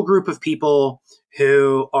they're a whole group of people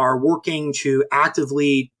who are working to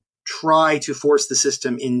actively try to force the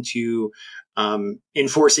system into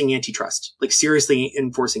enforcing antitrust, like seriously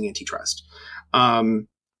enforcing antitrust.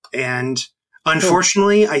 And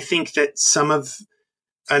unfortunately, I think that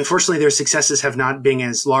unfortunately, their successes have not been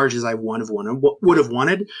as large as I would have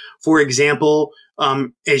wanted. For example,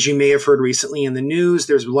 as you may have heard recently in the news,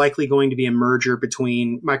 there's likely going to be a merger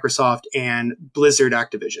between Microsoft and Blizzard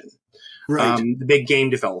Activision, Right. the big game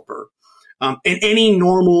developer. In any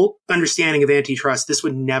normal understanding of antitrust, this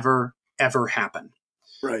would never, ever happen.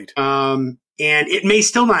 Right. And it may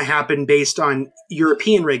still not happen based on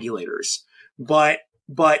European regulators, but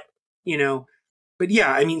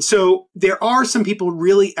yeah, I mean, so there are some people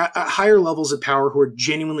really at higher levels of power who are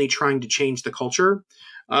genuinely trying to change the culture.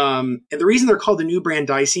 And the reason they're called the New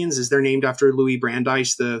Brandeisians is they're named after Louis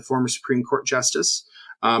Brandeis, the former Supreme Court justice,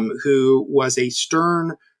 who was a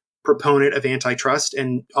stern proponent of antitrust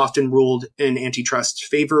and often ruled in antitrust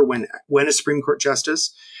favor when a Supreme Court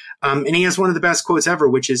justice. And he has one of the best quotes ever,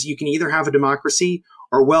 which is, "You can either have a democracy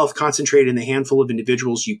or wealth concentrated in a handful of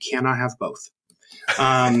individuals. You cannot have both."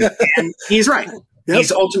 And he's right. Yep.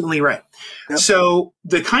 He's ultimately right. Yep. So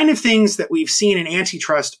the kind of things that we've seen in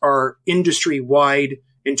antitrust are industry wide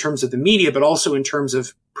in terms of the media, but also in terms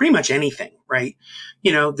of pretty much anything, right?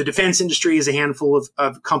 The defense industry is a handful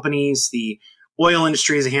of companies. The oil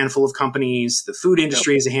industry is a handful of companies. The food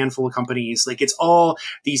industry is a handful of companies. Like, it's all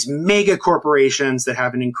these mega corporations that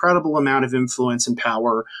have an incredible amount of influence and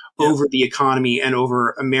power over the economy and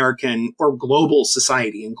over American or global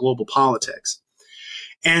society and global politics.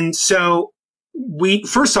 And so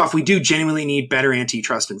first off, we do genuinely need better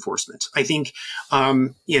antitrust enforcement. I think,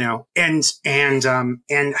 and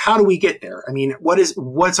how do we get there? I mean,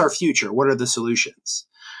 what's our future? What are the solutions?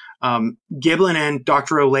 Giblin and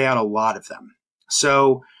Dr. O lay out a lot of them.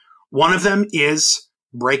 So one of them is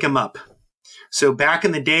break them up. So back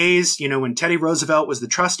in the days, when Teddy Roosevelt was the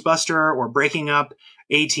trust buster, or breaking up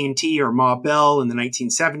AT&T or Ma Bell in the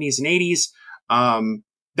 1970s and 80s,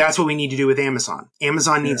 that's what we need to do with Amazon.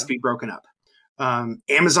 Amazon needs to be broken up.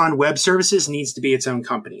 Amazon Web Services needs to be its own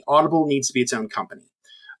company. Audible needs to be its own company.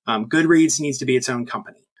 Goodreads needs to be its own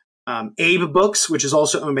company. Abe Books, which is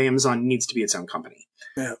also owned by Amazon, needs to be its own company.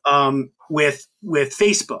 Yeah. With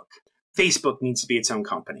Facebook needs to be its own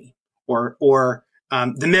company. Or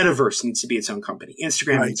the metaverse needs to be its own company.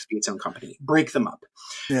 Instagram needs to be its own company. Break them up.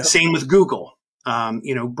 Yeah. Same with Google.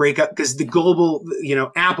 Break up, because the global,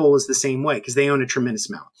 Apple is the same way, because they own a tremendous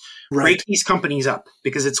amount. Right. Break these companies up,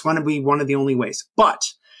 because it's going to be one of the only ways.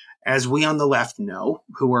 But as we on the left know,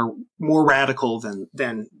 who are more radical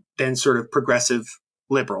than sort of progressive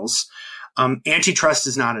liberals, antitrust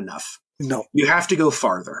is not enough. No, you have to go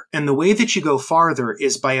farther. And the way that you go farther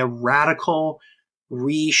is by a radical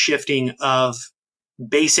reshifting of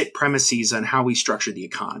basic premises on how we structure the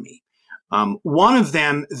economy. One of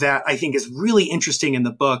them that I think is really interesting in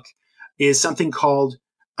the book is something called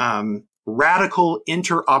radical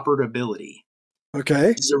interoperability. Okay.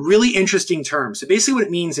 It's a really interesting term. So basically what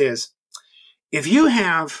it means is if you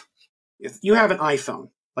have an iPhone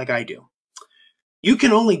like I do, you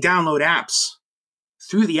can only download apps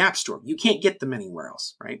through the App Store. You can't get them anywhere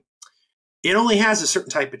else, right? It only has a certain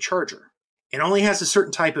type of charger. It only has a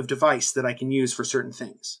certain type of device that I can use for certain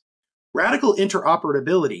things. Radical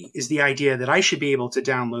interoperability is the idea that I should be able to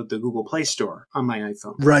download the Google Play Store on my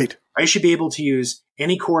iPhone. Right. I should be able to use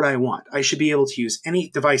any cord I want. I should be able to use any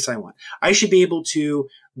device I want. I should be able to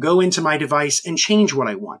go into my device and change what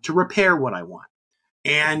I want, to repair what I want.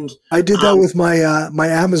 And I did that with my my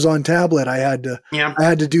Amazon tablet. I had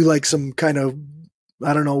to do like some kind of,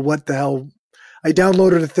 I don't know what the hell. I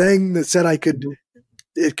downloaded a thing that said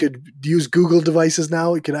it could use Google devices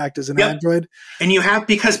now. It could act as an Android. And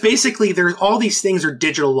because basically there's all these things are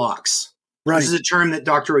digital locks. Right. This is a term that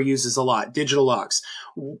Dr. O uses a lot, digital locks.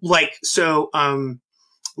 What's it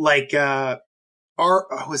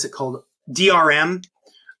called? DRM,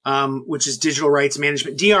 which is digital rights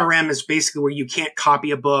management. DRM is basically where you can't copy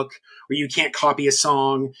a book, where you can't copy a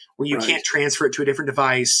song, where you can't transfer it to a different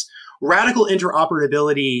device. Radical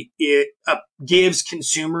interoperability, it gives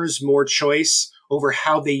consumers more choice over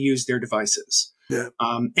how they use their devices,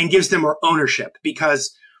 and gives them more ownership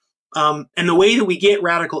because, and the way that we get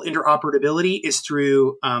radical interoperability is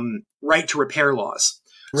through right to repair laws.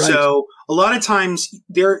 Right. So a lot of times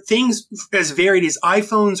there are things as varied as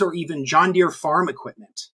iPhones or even John Deere farm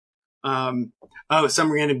equipment.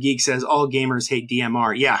 Some random geek says all gamers hate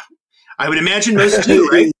DMR. Yeah, I would imagine most do,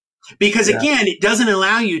 right? Because again, it doesn't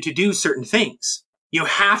allow you to do certain things. You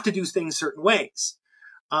have to do things certain ways.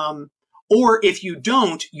 Or if you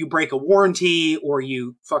don't, you break a warranty or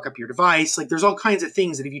you fuck up your device. Like there's all kinds of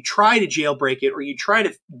things that if you try to jailbreak it or you try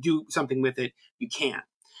to do something with it, you can't.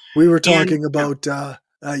 We were talking about,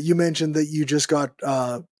 you mentioned that you just got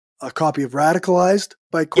a copy of Radicalized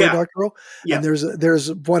by Cory Doctorow. Yeah. And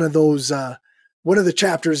there's one of those, one of the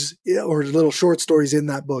chapters or little short stories in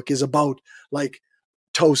that book is about like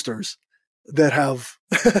toasters that have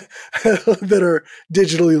that are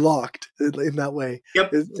digitally locked in that way. Yep.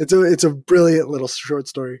 It's a brilliant little short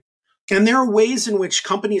story. And there are ways in which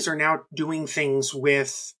companies are now doing things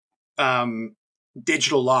with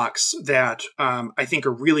digital locks that I think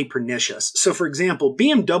are really pernicious. So for example,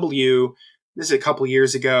 BMW, this is a couple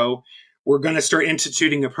years ago, we're going to start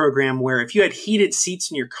instituting a program where if you had heated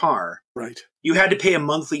seats in your car, you had to pay a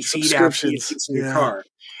monthly fee to have heated seats in your car.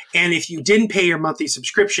 And if you didn't pay your monthly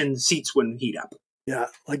subscription, the seats wouldn't heat up. Yeah,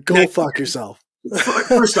 like go fuck yourself.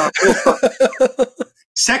 First off, go fuck.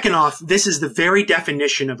 Second off, this is the very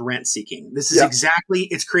definition of rent seeking. This is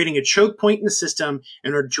it's creating a choke point in the system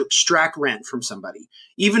in order to extract rent from somebody,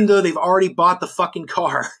 even though they've already bought the fucking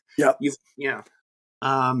car.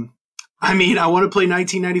 I mean, I want to play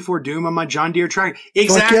 1994 Doom on my John Deere tractor.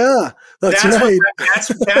 Exactly. Fuck yeah, that's right.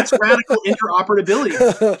 That's radical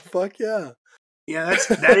interoperability. Fuck yeah. Yeah,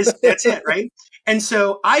 that's it, right? And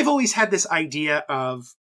so I've always had this idea of,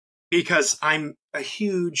 because I'm a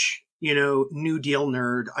huge, New Deal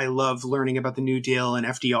nerd. I love learning about the New Deal and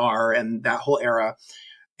FDR and that whole era,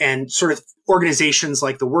 and sort of organizations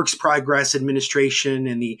like the Works Progress Administration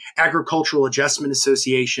and the Agricultural Adjustment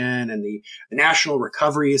Association and the National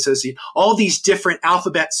Recovery Association, all these different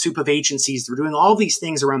alphabet soup of agencies that were doing all these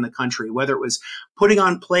things around the country, whether it was putting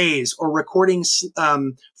on plays or recording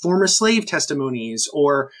former slave testimonies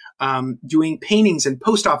or doing paintings in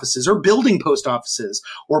post offices or building post offices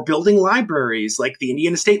or building libraries, like the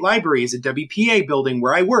Indiana State Library is a WPA building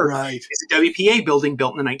where I work. Right. It's a WPA building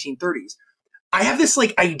built in the 1930s. I have this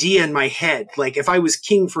idea in my head, like if I was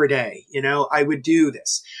king for a day, I would do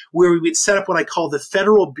this, where we would set up what I call the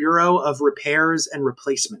Federal Bureau of Repairs and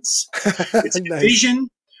Replacements. It's a division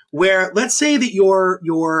where, let's say that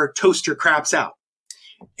your toaster craps out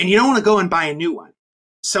and you don't want to go and buy a new one.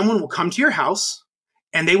 Someone will come to your house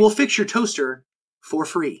and they will fix your toaster for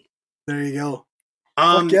free. There you go.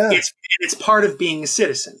 It's part of being a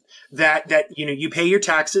citizen that you pay your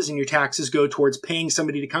taxes and your taxes go towards paying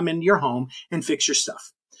somebody to come into your home and fix your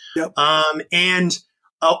stuff. Yep.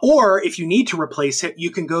 Or if you need to replace it, you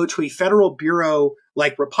can go to a federal bureau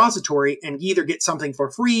like repository and either get something for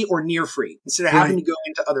free or near free instead of having to go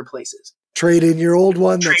into other places. Trade in your old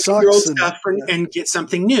one that sucks. Your old stuff and get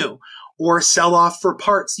something new. Or sell off for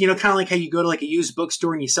parts, kind of like how you go to a used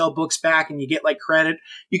bookstore and you sell books back and you get credit.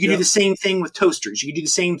 You can do the same thing with toasters. You can do the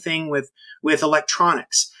same thing with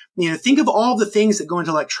electronics. Think of all the things that go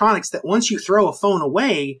into electronics that once you throw a phone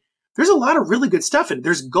away, there's a lot of really good stuff in it.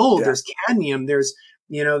 There's gold, there's cadmium, there's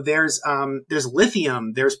There's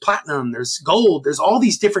lithium, there's platinum, there's gold, there's all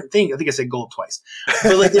these different things. I think I said gold twice,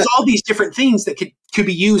 but like there's all these different things that could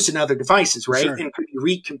be used in other devices, right? Sure. And could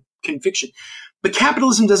be reconfigured. But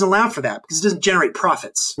capitalism doesn't allow for that because it doesn't generate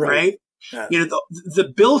profits, right? Yeah.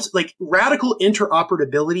 The built like radical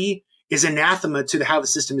interoperability is anathema to how the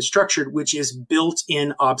system is structured, which is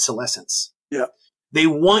built-in obsolescence. Yeah. They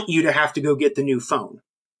want you to have to go get the new phone.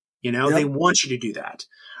 They want you to do that.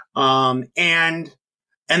 And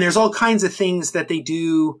there's all kinds of things that they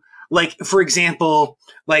do. Like, for example,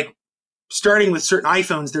 like starting with certain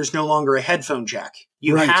iPhones, there's no longer a headphone jack.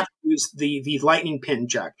 You have to use the lightning pin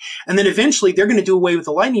jack. And then eventually they're going to do away with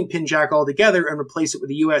the lightning pin jack altogether and replace it with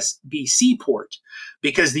a USB-C port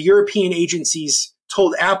because the European agencies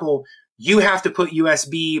told Apple, you have to put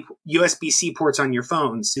USB-C ports on your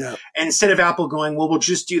phones. Yeah. And instead of Apple going, well, we'll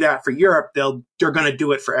just do that for Europe, they're going to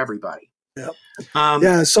do it for everybody.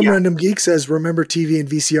 Yeah. Some random geek says, remember TV and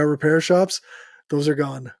VCR repair shops? Those are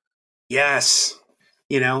gone. Yes.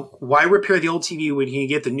 Why repair the old TV when you can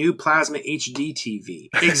get the new plasma HD TV?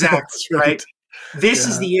 Exactly. right. This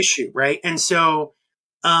is the issue. Right. And so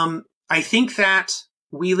I think that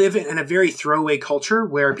we live in a very throwaway culture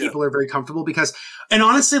where people are very comfortable and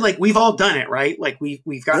honestly, like we've all done it, right? Like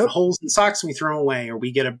we've gotten holes in socks and we throw them away, or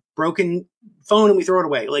we get a broken phone and we throw it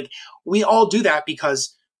away. Like we all do that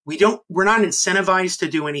because we're not incentivized to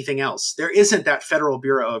do anything else. There isn't that Federal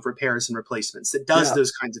Bureau of Repairs and Replacements that does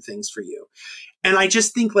those kinds of things for you. And I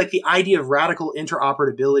just think like the idea of radical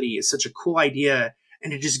interoperability is such a cool idea.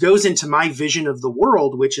 And it just goes into my vision of the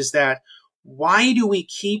world, which is that why do we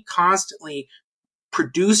keep constantly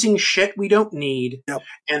producing shit we don't need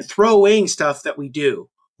and throwing stuff that we do,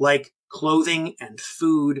 like clothing and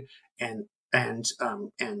food and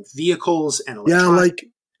vehicles and electronics.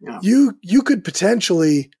 You could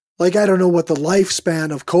potentially, like, I don't know what the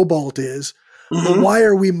lifespan of cobalt is, but why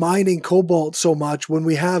are we mining cobalt so much when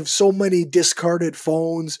we have so many discarded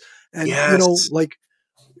phones and like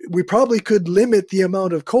we probably could limit the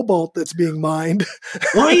amount of cobalt that's being mined.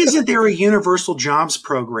 Why isn't there a universal jobs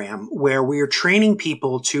program where we are training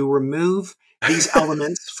people to remove these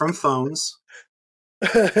elements from phones?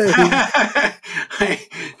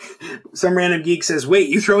 Some random geek says, wait,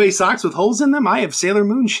 you throw away socks with holes in them? I have Sailor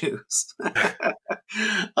Moon shoes.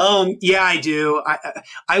 Yeah, I do.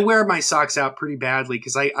 I wear my socks out pretty badly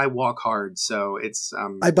because I walk hard. So it's,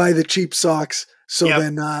 I buy the cheap socks. So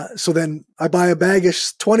then I buy a bag of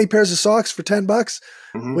 20 pairs of socks for $10.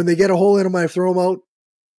 When they get a hole in them, I throw them out.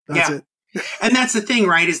 That's it. And that's the thing,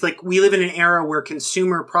 right? Is like we live in an era where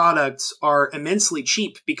consumer products are immensely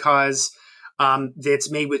cheap because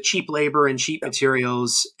it's made with cheap labor and cheap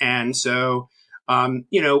materials. And so,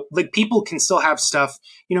 like people can still have stuff.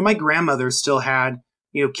 My grandmother still had,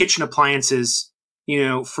 kitchen appliances,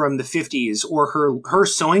 from the 50s, or her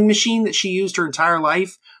sewing machine that she used her entire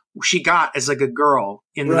life. She got as like a girl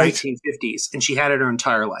in the 1950s, and she had it her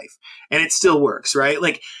entire life, and it still works, right?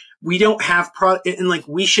 Like we don't have and like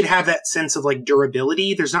we should have that sense of like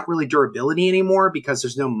durability. There's not really durability anymore because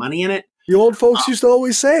there's no money in it. The old folks used to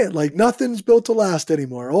always say it, like nothing's built to last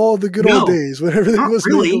anymore. All the good old days when everything was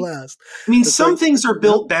made to last. I mean, some things are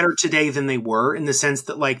built better today than they were in the sense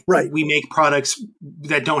that like we make products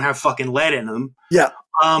that don't have fucking lead in them. Yeah.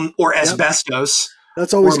 Or asbestos.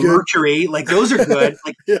 That's always good. Mercury, like those are good.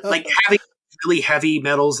 Like having really heavy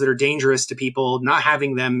metals that are dangerous to people, not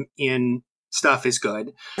having them in stuff is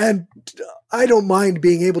good. And I don't mind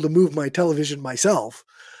being able to move my television myself.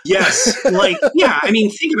 Yes. I mean,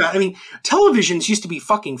 think about it. I mean, televisions used to be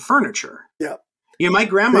fucking furniture. Yeah. My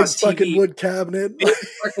grandma's big TV. Fucking wood cabinet.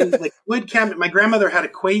 Wood cabinet. My grandmother had a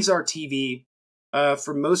Quasar TV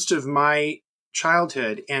for most of my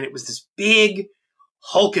childhood, and it was this big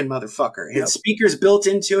hulking motherfucker. It had speakers built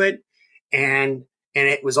into it, and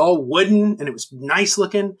it was all wooden, and it was nice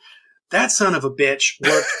looking. That son of a bitch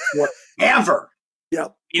worked forever.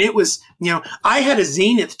 Yep. And it was, I had a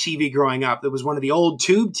Zenith TV growing up that was one of the old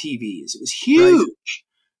tube TVs. It was huge. Right.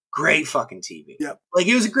 Great fucking TV. Yep. Like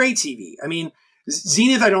it was a great TV. I mean,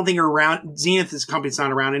 Zenith, I don't think are around. Zenith is a company that's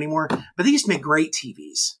not around anymore, but they used to make great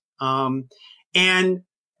TVs. And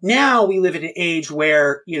now we live in an age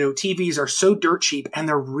where, TVs are so dirt cheap and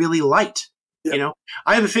they're really light. Yep.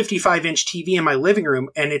 I have a 55-inch TV in my living room,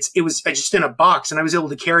 and it was just in a box, and I was able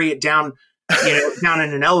to carry it down, down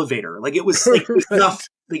in an elevator. Like it was enough.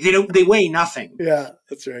 Like they weigh nothing. Yeah,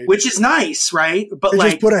 that's right. Which is nice, right? But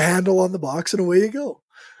just put a handle on the box and away you go.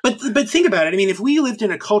 But think about it. I mean, if we lived in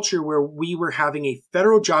a culture where we were having a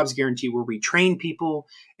federal jobs guarantee, where we trained people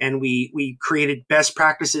and we created best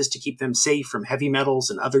practices to keep them safe from heavy metals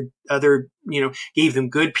and other gave them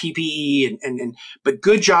good PPE and but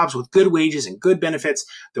good jobs with good wages and good benefits,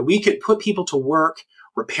 that we could put people to work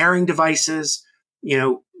repairing devices,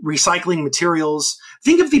 recycling materials.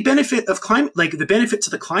 Think of the benefit of climate, like the benefit to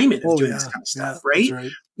the climate of doing this kind of stuff, right? Right.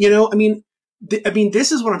 I mean,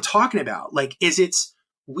 this is what I'm talking about. Like,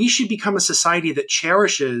 we should become a society that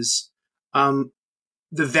cherishes the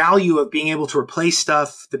value of being able to replace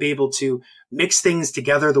stuff, to be able to mix things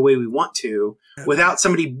together the way we want to, without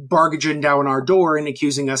somebody barging down our door and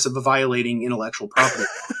accusing us of violating intellectual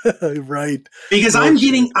property. Right. Because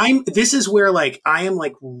this is where like I am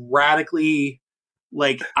like radically,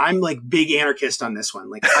 like I'm like big anarchist on this one.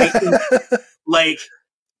 Like I think like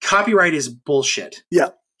copyright is bullshit. Yeah.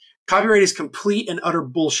 Copyright is complete and utter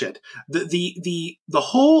bullshit. The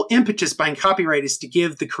whole impetus behind copyright is to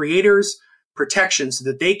give the creators protection so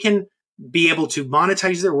that they can be able to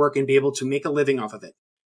monetize their work and be able to make a living off of it.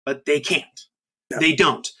 But they can't. Yeah. They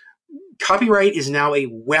don't. Copyright is now a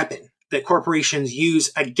weapon that corporations use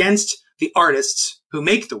against the artists who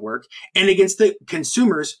make the work and against the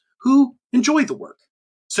consumers who enjoy the work.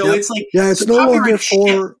 So it's like, it's no longer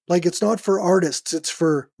it's not for artists, it's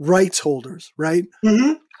for rights holders, right?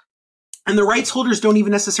 Mm-hmm. And the rights holders don't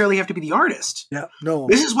even necessarily have to be the artist. Yeah, no.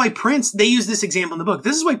 This is why Prince, they use this example in the book.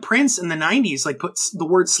 This is why Prince in the 90s, like, put the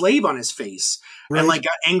word slave on his face and like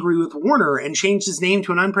got angry with Warner and changed his name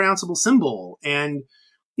to an unpronounceable symbol. And,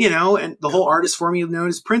 and the whole artist formula known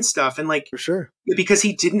as Prince stuff. And like, for sure, because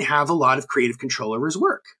he didn't have a lot of creative control over his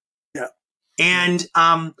work. Yeah. And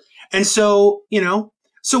so,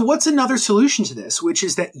 so what's another solution to this, which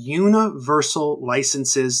is that universal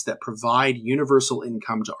licenses that provide universal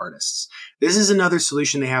income to artists. This is another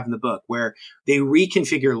solution they have in the book where they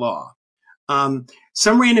reconfigure law.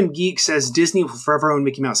 Some random geek says Disney will forever own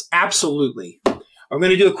Mickey Mouse. Absolutely. I'm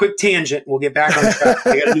going to do a quick tangent. We'll get back on track.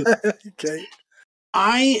 Okay.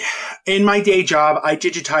 In my day job, I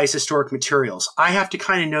digitize historic materials. I have to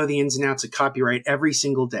kind of know the ins and outs of copyright every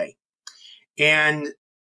single day. And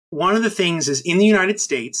one of the things is in the United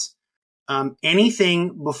States,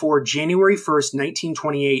 anything before January 1st,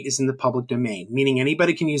 1928 is in the public domain, meaning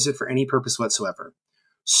anybody can use it for any purpose whatsoever.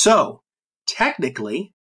 So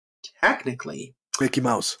technically,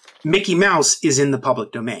 Mickey Mouse is in the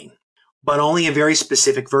public domain, but only a very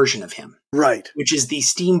specific version of him. Right. Which is the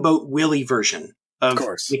Steamboat Willie version of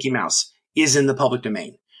Mickey Mouse is in the public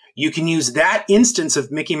domain. You can use that instance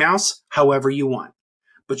of Mickey Mouse however you want.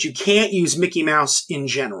 But you can't use Mickey Mouse in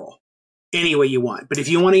general any way you want. But if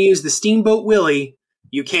you want to use the Steamboat Willie,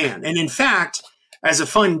 you can. And in fact, as a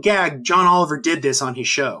fun gag, John Oliver did this on his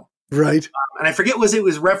show. Right. And I forget it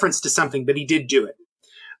was referenced to something, but he did do it.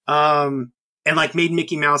 And like made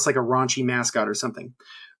Mickey Mouse like a raunchy mascot or something.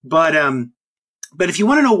 But if you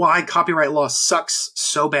want to know why copyright law sucks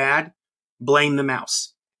so bad, blame the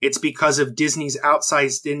mouse. It's because of Disney's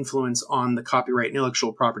outsized influence on the copyright and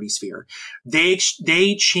intellectual property sphere.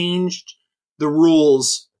 They changed the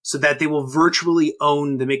rules so that they will virtually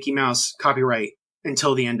own the Mickey Mouse copyright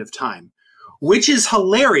until the end of time, which is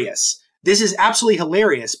hilarious. This is absolutely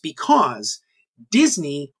hilarious because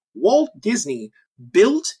Walt Disney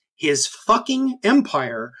built his fucking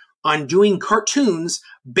empire on doing cartoons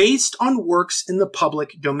based on works in the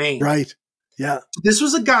public domain. Right. Yeah. This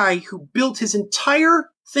was a guy who built his entire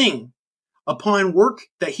thing upon work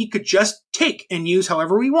that he could just take and use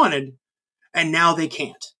however he wanted, and now they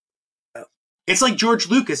can't. Yeah. It's like George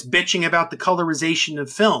Lucas bitching about the colorization of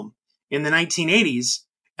film in the 1980s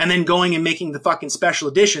and then going and making the fucking special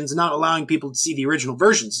editions and not allowing people to see the original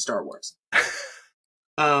versions of Star Wars.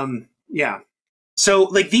 Yeah. So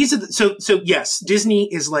like these are so yes,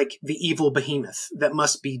 Disney is like the evil behemoth that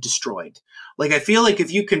must be destroyed. Like I feel like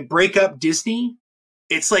if you can break up Disney,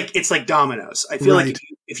 it's like dominoes. I feel like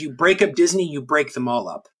if you break up Disney, you break them all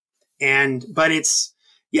up. But it's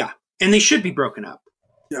and they should be broken up.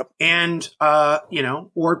 Yep. And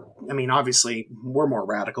obviously we're more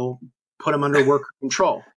radical. Put them under worker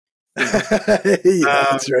control.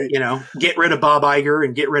 That's right. Get rid of Bob Iger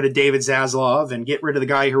and get rid of David Zaslav and get rid of the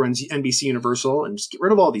guy who runs NBC Universal and just get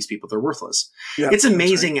rid of all these people. They're worthless. Yep, it's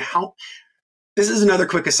amazing how. This is another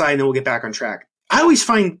quick aside, and then we'll get back on track. I always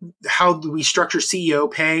find how we structure CEO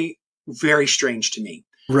pay very strange to me.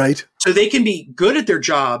 Right. So they can be good at their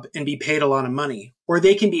job and be paid a lot of money, or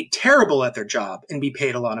they can be terrible at their job and be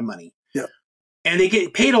paid a lot of money. Yeah. And they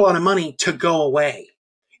get paid a lot of money to go away.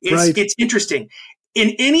 It's interesting.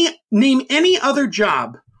 Name any other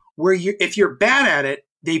job where if you're bad at it,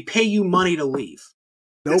 they pay you money to leave.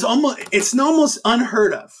 Nope. It's almost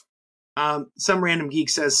unheard of. Some random geek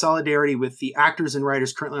says solidarity with the actors and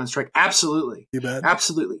writers currently on strike. Absolutely. You bet.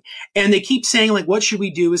 Absolutely. And they keep saying, like, what should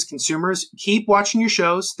we do as consumers? Keep watching your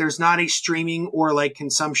shows. There's not a streaming or like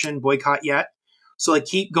consumption boycott yet. So like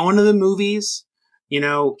keep going to the movies,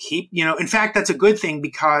 in fact, that's a good thing,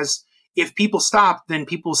 because if people stop, then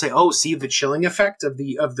people say, oh, see the chilling effect of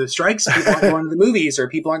the strikes. People aren't going to the movies, or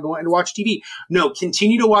people aren't going to watch TV. No,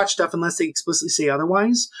 continue to watch stuff unless they explicitly say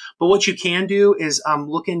otherwise. But what you can do is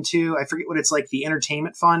look into, I forget what it's like, the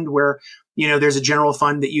entertainment fund, where, there's a general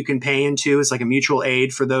fund that you can pay into. It's like a mutual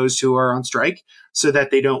aid for those who are on strike, so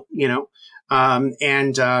that they don't, so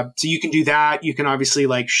you can do that. You can obviously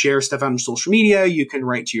like share stuff on social media. You can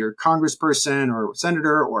write to your congressperson or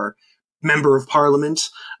senator or member of parliament,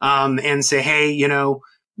 and say, hey, you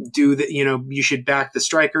should back the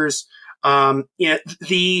strikers. The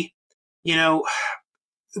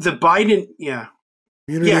Biden,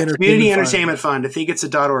 Community Entertainment Fund. I think it's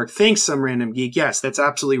a .org. Thanks, some random geek. Yes, that's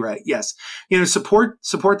absolutely right. Yes. Support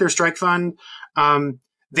their strike fund.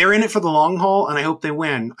 They're in it for the long haul, and I hope they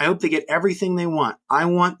win. I hope they get everything they want. I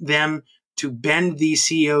want them to bend these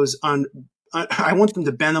CEOs I want them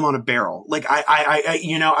to bend them on a barrel. Like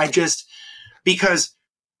because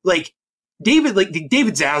like David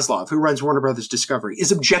Zaslav, who runs Warner Brothers Discovery,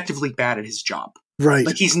 is objectively bad at his job. Right.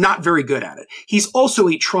 Like he's not very good at it. He's also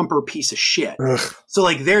a Trumper piece of shit. Ugh. So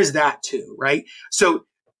like there's that too, right? So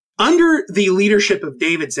under the leadership of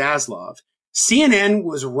David Zaslav, CNN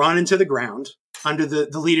was run into the ground under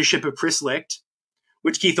the leadership of Chris Licht,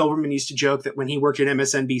 which Keith Olbermann used to joke that when he worked at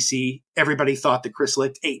MSNBC, everybody thought that Chris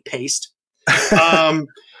Licht ate paste. The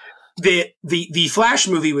Flash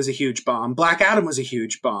movie was a huge bomb. Black Adam was a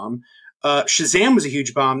huge bomb. Shazam was a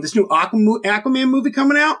huge bomb. This new Aquaman movie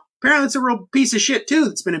coming out, apparently it's a real piece of shit too.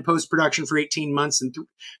 It's been in post-production for 18 months and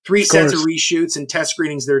three sets of reshoots and test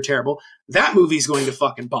screenings that are terrible. That movie's going to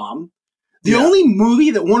fucking bomb. The only movie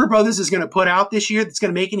that Warner Brothers is going to put out this year that's going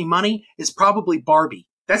to make any money is probably Barbie.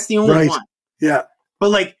 That's the only one. Yeah. But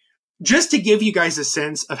like, just to give you guys a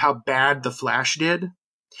sense of how bad The Flash did,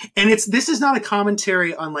 and this is not a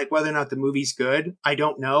commentary on like whether or not the movie's good. I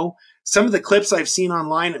don't know. Some of the clips I've seen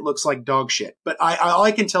online, it looks like dog shit. But all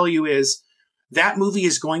I can tell you is that movie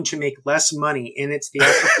is going to make less money in its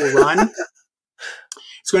theatrical run.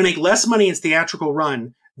 It's going to make less money in its theatrical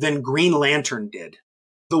run than Green Lantern did.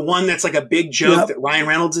 The one that's like a big joke that Ryan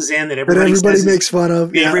Reynolds is in, that everybody makes fun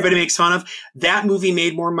of. Yeah, everybody makes fun of. That movie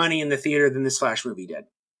made more money in the theater than this Flash movie did,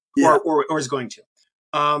 or is going to.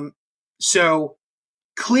 So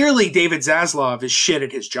clearly, David Zaslav is shit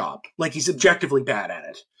at his job. Like he's objectively bad at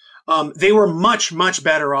it. They were much, much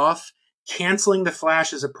better off canceling the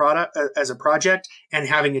Flash as a project and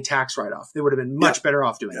having a tax write-off. They would have been much better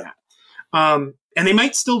off doing that. And they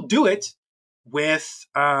might still do it with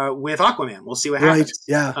Aquaman. We'll see what happens.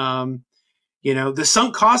 Yeah. The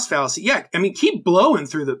sunk cost fallacy. Yeah. I mean, keep blowing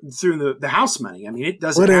through the house money. I mean, it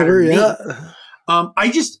doesn't matter. Yeah.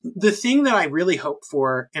 The thing that I really hope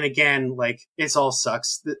for, and again, like it all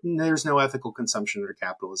sucks, that there's no ethical consumption under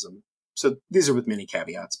capitalism. So these are with many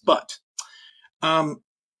caveats, but,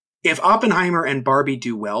 if Oppenheimer and Barbie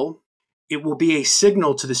do well, it will be a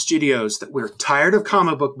signal to the studios that we're tired of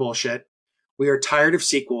comic book bullshit. We are tired of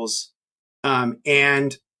sequels. And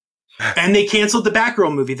they canceled the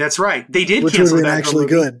Batgirl movie. That's right. They did cancel the Batgirl movie.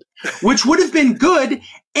 Good. Which would have been good.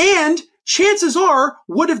 And chances are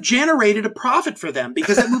would have generated a profit for them,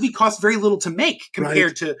 because that movie cost very little to make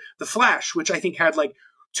compared to The Flash, which I think had like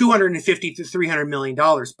 $250 to $300 million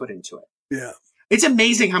put into it. Yeah. It's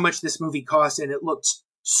amazing how much this movie cost, and it looked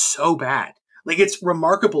so bad. Like, it's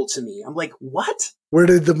remarkable to me. I'm like, what? Where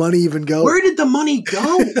did the money even go? Where did the money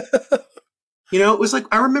go? It was like,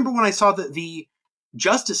 I remember when I saw the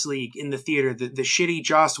Justice League in the theater, the shitty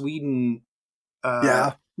Joss Whedon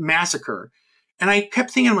massacre. And I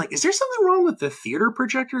kept thinking, I'm like, is there something wrong with the theater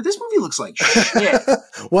projector? This movie looks like shit.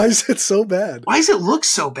 Why is it so bad? Why does it look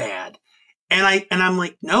so bad? And I'm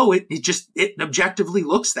like, no, it objectively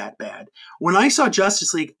looks that bad. When I saw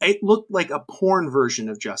Justice League, it looked like a porn version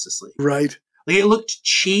of Justice League. Right. Like, it looked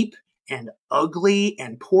cheap and ugly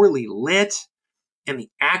and poorly lit, and the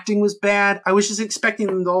acting was bad. I was just expecting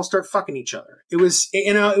them to all start fucking each other. It was,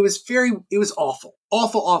 it was awful,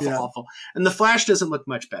 awful. And The Flash doesn't look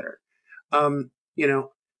much better.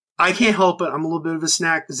 I can't help it. I'm a little bit of a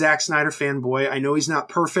Zack Snyder fanboy. I know he's not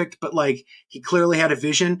perfect, but like, he clearly had a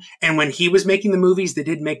vision. And when he was making the movies, they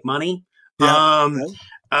did make money. And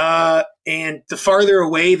the farther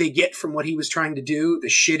away they get from what he was trying to do, the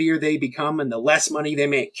shittier they become and the less money they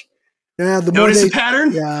make. Yeah. Notice the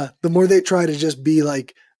pattern? Yeah. The more they try to just be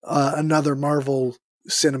like another Marvel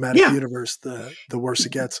cinematic universe, the worse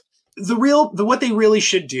it gets. What they really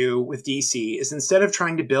should do with DC is, instead of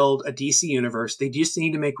trying to build a DC universe, they just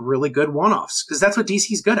need to make really good one-offs, because that's what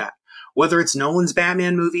DC's good at. Whether it's Nolan's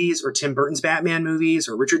Batman movies or Tim Burton's Batman movies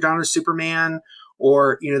or Richard Donner's Superman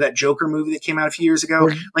or, that Joker movie that came out a few years ago,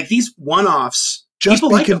 like these one-offs, just be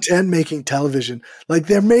like content making television. Like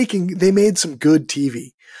they made some good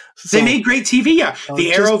TV. So, they made great TV. Yeah.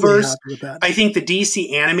 The Arrowverse. Really, I think the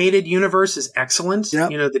DC animated universe is excellent. Yep.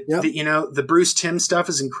 The Bruce Timm stuff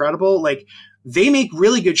is incredible. Like, they make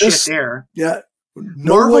really good shit there. Yeah.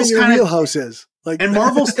 Marvel's kind of wheelhouse is. Like, and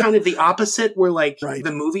Marvel's kind of the opposite, where right.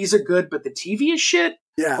 the movies are good, but the TV is shit.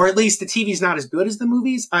 Yeah. Or at least the TV's not as good as the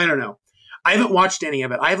movies. I don't know. I haven't watched any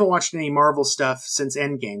of it. I haven't watched any Marvel stuff since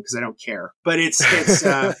Endgame because I don't care. But it's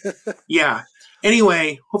yeah.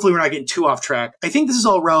 Anyway, hopefully we're not getting too off track. I think this is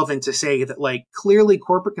all relevant to say that, like, clearly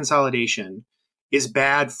corporate consolidation is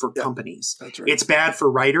bad for companies. That's right. It's bad for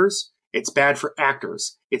writers. It's bad for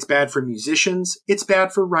actors. It's bad for musicians. It's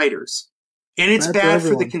bad for writers. And it's bad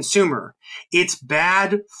for the consumer. It's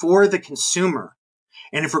bad for the consumer.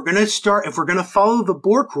 And if we're going to follow the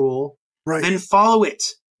Bork rule, right. then follow it,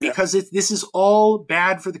 because this is all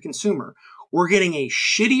bad for the consumer. We're getting a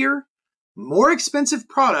shittier, more expensive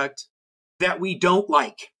product that we don't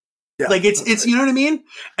like. Yeah, like it's, you know what I mean?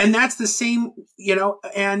 And that's the same,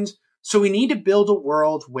 and so we need to build a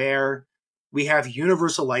world where we have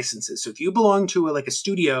universal licenses. So if you belong to a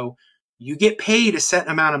studio, you get paid a set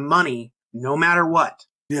amount of money no matter what.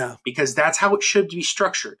 Yeah. Because that's how it should be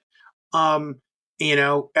structured. As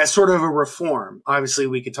sort of a reform. Obviously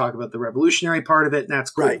we could talk about the revolutionary part of it, and that's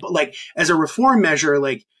cool. Right. But like, as a reform measure,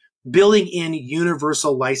 like building in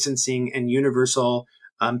universal licensing and universal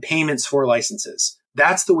payments for licenses.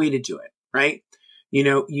 That's the way to do it, right?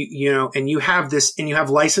 And you have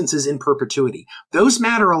licenses in perpetuity. Those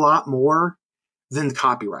matter a lot more than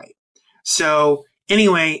copyright. So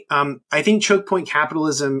anyway, I think Chokepoint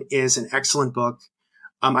Capitalism is an excellent book.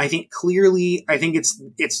 I think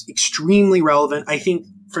it's extremely relevant. I think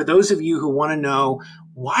for those of you who want to know,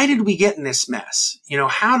 why did we get in this mess?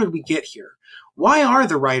 How did we get here? Why are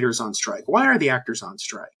the writers on strike? Why are the actors on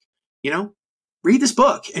strike? Read this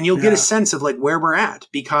book and you'll get a sense of like where we're at,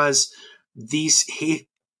 because these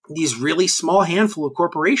really small handful of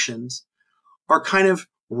corporations are kind of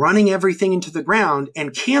running everything into the ground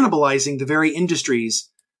and cannibalizing the very industries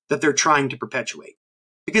that they're trying to perpetuate.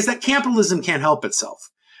 Because that capitalism can't help itself.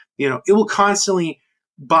 It will constantly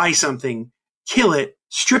buy something, kill it,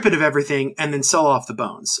 strip it of everything, and then sell off the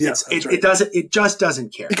bones. Yeah, it just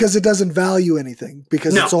doesn't care. Because it doesn't value anything,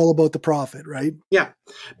 because it's all about the profit, right? Yeah.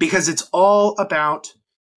 Because it's all about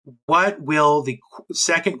what will the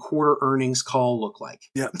second quarter earnings call look like.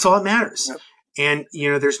 Yeah. That's all that matters. Yep. And,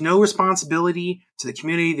 there's no responsibility to the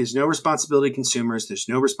community. There's no responsibility to consumers. There's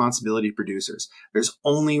no responsibility to producers. There's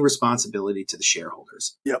only responsibility to the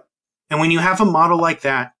shareholders. Yep. And when you have a model like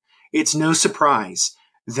that, it's no surprise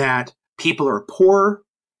that people are poor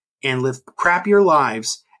and live crappier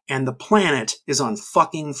lives, and the planet is on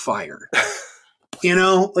fucking fire.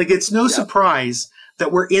 It's no surprise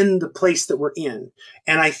that we're in the place that we're in.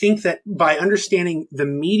 And I think that by understanding the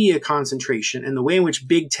media concentration and the way in which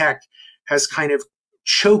big tech has kind of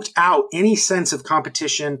choked out any sense of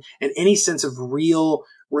competition and any sense of real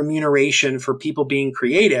remuneration for people being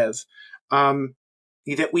creative,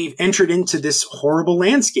 that we've entered into this horrible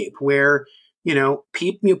landscape where,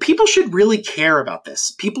 people should really care about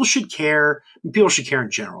this. People should care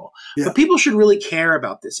in general, but people should really care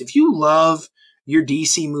about this. If you love your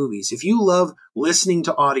DC movies, if you love listening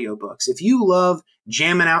to audiobooks, if you love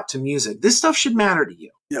jamming out to music, this stuff should matter to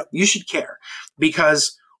you. Yep. You should care,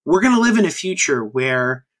 because we're going to live in a future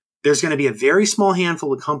where there's going to be a very small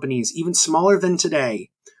handful of companies, even smaller than today,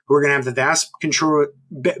 who are going to have the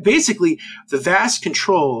vast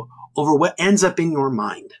control over what ends up in your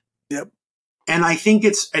mind. Yep. And I think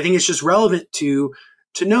it's just relevant to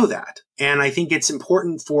know that. And I think it's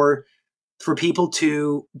important for people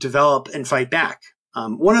to develop and fight back.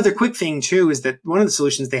 One other quick thing too is that one of the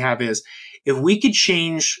solutions they have is, if we could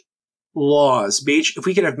change laws, if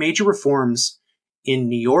we could have major reforms in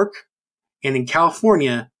New York and in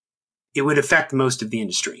California, it would affect most of the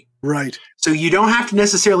industry. Right. So you don't have to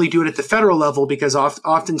necessarily do it at the federal level, because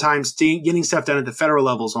oftentimes getting stuff done at the federal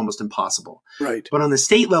level is almost impossible. Right. But on the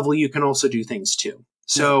state level, you can also do things too.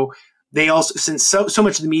 So they also, since so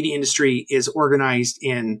much of the media industry is organized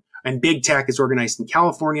and big tech is organized in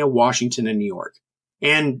California, Washington, and New York,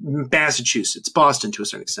 and Massachusetts, Boston to a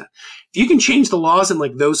certain extent. If you can change the laws in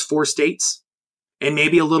like those 4 states, and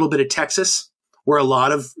maybe a little bit of Texas, where a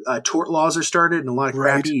lot of tort laws are started and a lot of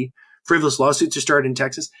crappy, frivolous lawsuits are started in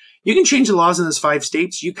Texas. you can change the laws in those 5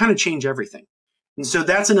 states. You kind of change everything. And so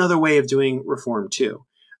that's another way of doing reform too.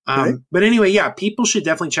 But anyway, yeah, people should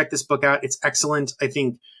definitely check this book out. It's excellent. I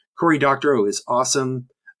think Cory Doctorow is awesome.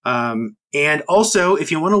 And also,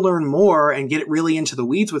 if you want to learn more and get really into the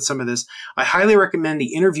weeds with some of this, I highly recommend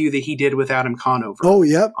the interview that he did with Adam Conover. Oh,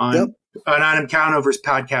 yep. On Adam Conover's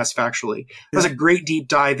podcast, Factually. It was a great deep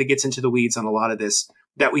dive that gets into the weeds on a lot of this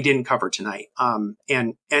that we didn't cover tonight.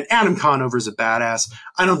 And Adam Conover is a badass.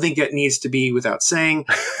 I don't think it needs to be without saying.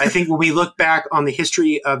 I think when we look back on the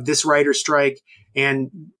history of this writer strike,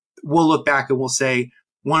 and we'll look back and we'll say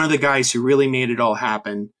one of the guys who really made it all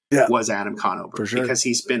happen was Adam Conover, for sure. Because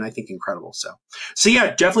he's been, I think, incredible. So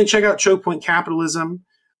yeah, definitely check out Chokepoint Capitalism.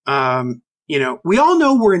 We all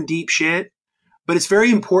know we're in deep shit, but it's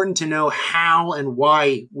very important to know how and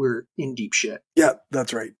why we're in deep shit. Yeah,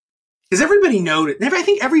 that's right. Because everybody knows it. I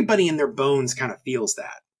think everybody in their bones kind of feels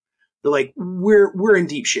that. They're like, we're in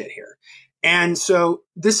deep shit here. And so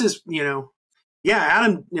this is,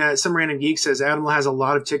 Adam, some random geek says Adam has a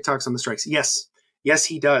lot of TikToks on the strikes. Yes,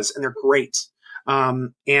 he does. And they're great.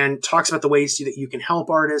 And talks about the ways that you can help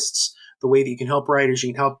artists, the way that you can help writers,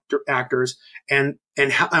 you can help actors, and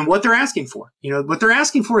what they're asking for. What they're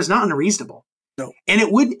asking for is not unreasonable. No. And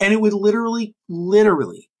it would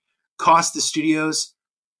literally cost the studios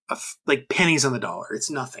like pennies on the dollar.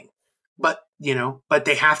 It's nothing. But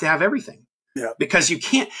they have to have everything. Yeah. Because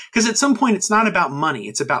at some point it's not about money,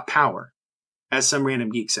 it's about power, as some random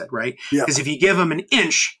geek said, right? Yeah. Because if you give them an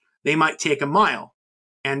inch, they might take a mile,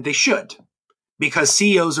 and they should, because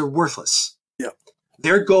CEOs are worthless. Yeah.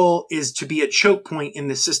 Their goal is to be a choke point in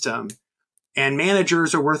the system, and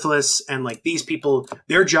managers are worthless. And like these people,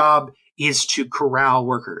 their job is to corral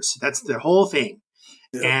workers. That's their whole thing.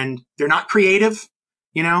 Yeah. And they're not creative.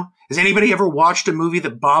 Has anybody ever watched a movie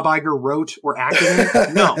that Bob Iger wrote or acted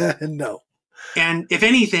in? No. No. And if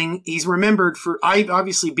anything, he's remembered for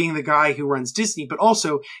obviously being the guy who runs Disney, but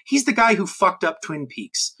also he's the guy who fucked up Twin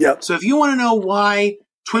Peaks. Yep. So if you want to know why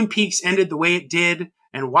Twin Peaks ended the way it did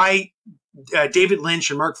and why David Lynch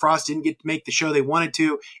and Mark Frost didn't get to make the show they wanted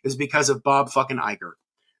to, is because of Bob fucking Iger.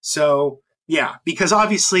 So yeah, because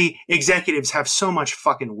obviously executives have so much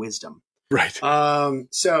fucking wisdom. Right.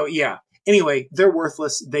 So yeah. Anyway, they're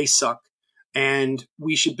worthless. They suck. And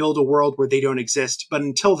we should build a world where they don't exist. But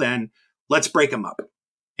until then, let's break them up.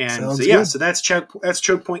 And Sounds so, yeah, good. so that's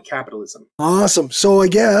Chokepoint Capitalism. Awesome. So I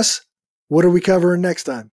guess, what are we covering next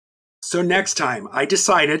time? So next time, I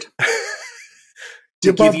decided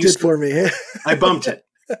You bumped it for me. I bumped it.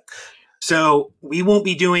 So we'll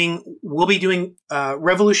be doing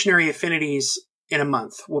Revolutionary Affinities in a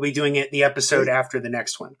month. We'll be doing the episode after the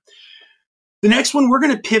next one. The next one, we're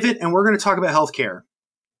going to pivot and we're going to talk about healthcare.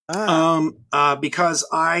 Because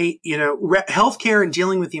healthcare and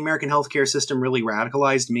dealing with the American healthcare system really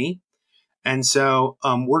radicalized me. And so,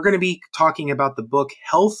 we're going to be talking about the book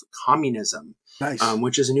Health Communism, nice.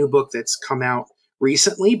 Which is a new book that's come out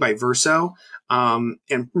recently by Verso. And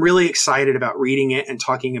really excited about reading it and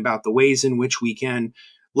talking about the ways in which we can,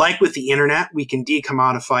 like with the internet, we can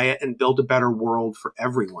decommodify it and build a better world for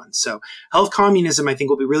everyone. So health communism, I think,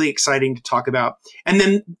 will be really exciting to talk about. And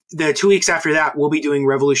then the 2 weeks after that, we'll be doing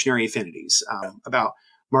Revolutionary Affinities, about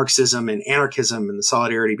Marxism and anarchism and the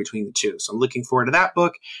solidarity between the two. So I'm looking forward to that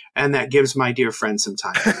book. And that gives my dear friend some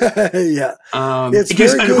time. Yeah. It's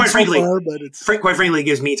very good quite frankly, it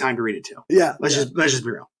gives me time to read it too. Yeah. Let's just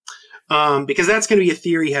be real. Because that's going to be a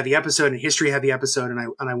theory heavy episode and history heavy episode. And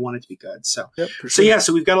I want it to be good. So, sure.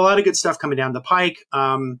 So we've got a lot of good stuff coming down the pike.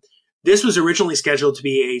 This was originally scheduled to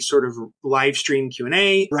be a sort of live stream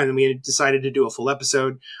Q&A, right. And then we had decided to do a full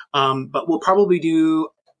episode. But we'll probably do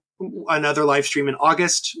another live stream in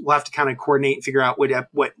August. We'll have to kind of coordinate and figure out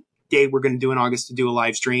what day we're going to do in August to do a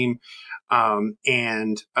live stream,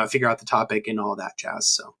 and figure out the topic and all that jazz.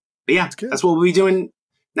 So, but yeah, that's what we'll be doing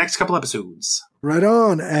next couple episodes. Right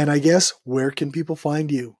on. And I guess, where can people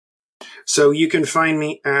find you? So you can find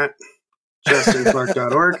me at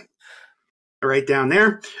justinclark.org. Right down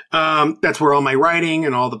there. That's where all my writing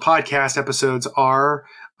and all the podcast episodes are.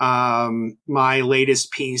 My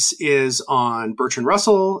latest piece is on Bertrand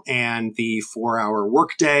Russell and the 4-hour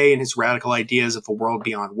workday and his radical ideas of a world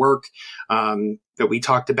beyond work, that we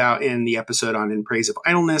talked about in the episode on In Praise of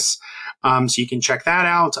Idleness. So you can check that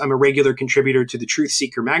out. I'm a regular contributor to the Truth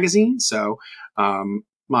Seeker magazine. So,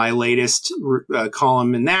 my latest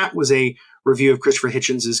column in that was a review of Christopher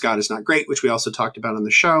Hitchens' God is Not Great, which we also talked about on the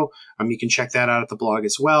show. You can check that out at the blog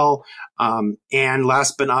as well. And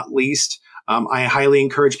last but not least, I highly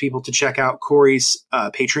encourage people to check out Corey's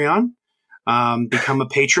Patreon, become a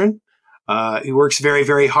patron. He works very,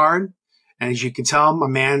 very hard. And as you can tell, my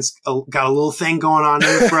man's got a little thing going on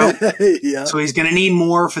in the throat. Yeah. So he's going to need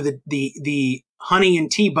more for the honey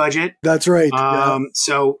and tea budget. That's right.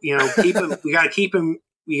 So, we got to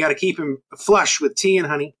keep him flush with tea and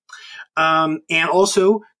honey. And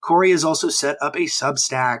also, Corey has also set up a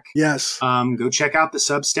Substack. Yes. Go check out the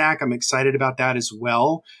Substack. I'm excited about that as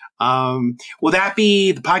well. Will that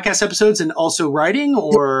be the podcast episodes and also writing,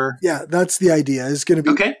 or? Yeah, that's the idea. It's going to be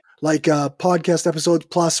okay. Like podcast episodes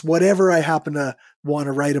plus whatever I happen to want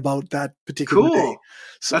to write about that particular day.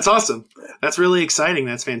 So, that's awesome. That's really exciting.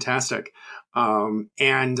 That's fantastic. So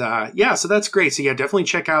that's great. So yeah, definitely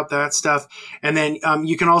check out that stuff. And then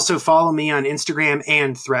you can also follow me on Instagram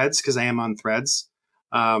and Threads, because I am on Threads.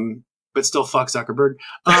 But still fuck Zuckerberg.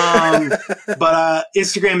 But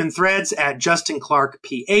Instagram and Threads at Justin Clark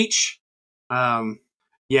PH.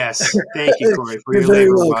 Yes. Thank you, Corey, for your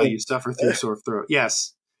labor while you suffer through sore throat.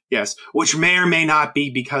 Yes. Which may or may not be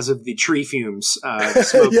because of the tree fumes.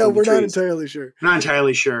 Yeah, we're not entirely sure. Not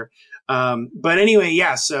entirely sure. But anyway,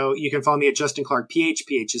 yeah, so you can follow me at Justin Clark PH.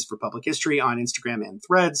 PH is for Public History on Instagram and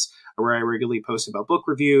Threads, where I regularly post about book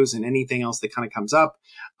reviews and anything else that kind of comes up.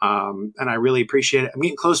 And I really appreciate it. I'm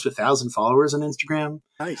getting close to 1,000 followers on Instagram.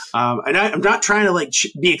 Nice. And I'm not trying to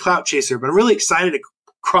be a clout chaser, but I'm really excited to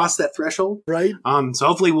cross that threshold. Right. So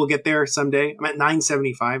hopefully we'll get there someday. I'm at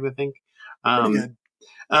 975, I think. Pretty good.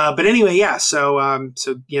 But anyway, yeah. So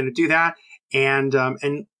do that. And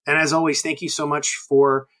as always, thank you so much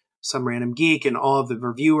for Some Random Geek and all of the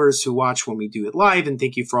reviewers who watch when we do it live. And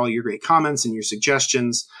thank you for all your great comments and your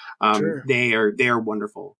suggestions. Sure. They are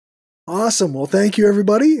wonderful. Awesome. Well, thank you,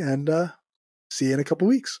 everybody. And see you in a couple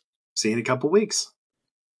weeks.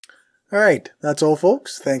 All right. That's all,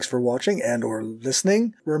 folks. Thanks for watching and or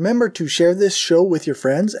listening. Remember to share this show with your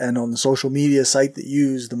friends and on the social media site that you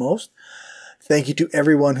use the most. Thank you to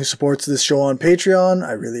everyone who supports this show on Patreon.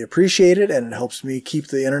 I really appreciate it, and it helps me keep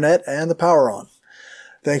the internet and the power on.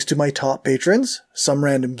 Thanks to my top patrons, Some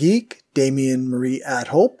Random Geek, Damian Marie at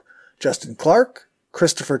Hope, Justin Clark,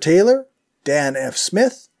 Christopher Taylor, Dan F.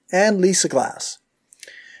 Smith, and Lisa Glass.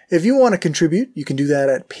 If you want to contribute, you can do that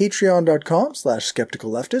at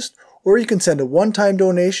patreon.com/skepticalleftist, or you can send a one-time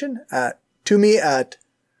donation to me at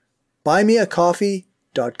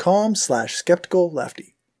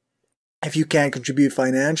buymeacoffee.com/skepticallefty. If you can't contribute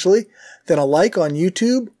financially, then a like on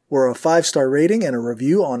YouTube or a 5-star rating and a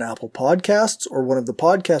review on Apple Podcasts or one of the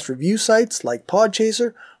podcast review sites like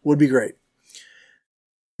Podchaser would be great.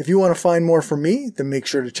 If you want to find more from me, then make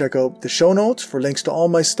sure to check out the show notes for links to all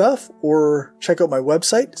my stuff, or check out my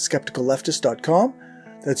website, skepticalleftist.com.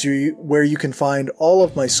 That's where you can find all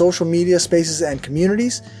of my social media spaces and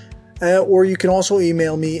communities, or you can also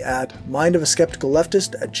email me at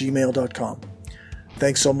mindofaskepticalleftist@gmail.com.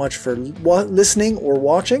 Thanks so much for listening or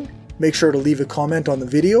watching. Make sure to leave a comment on the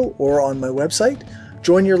video or on my website.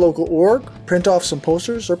 Join your local org, print off some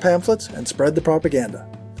posters or pamphlets, and spread the propaganda.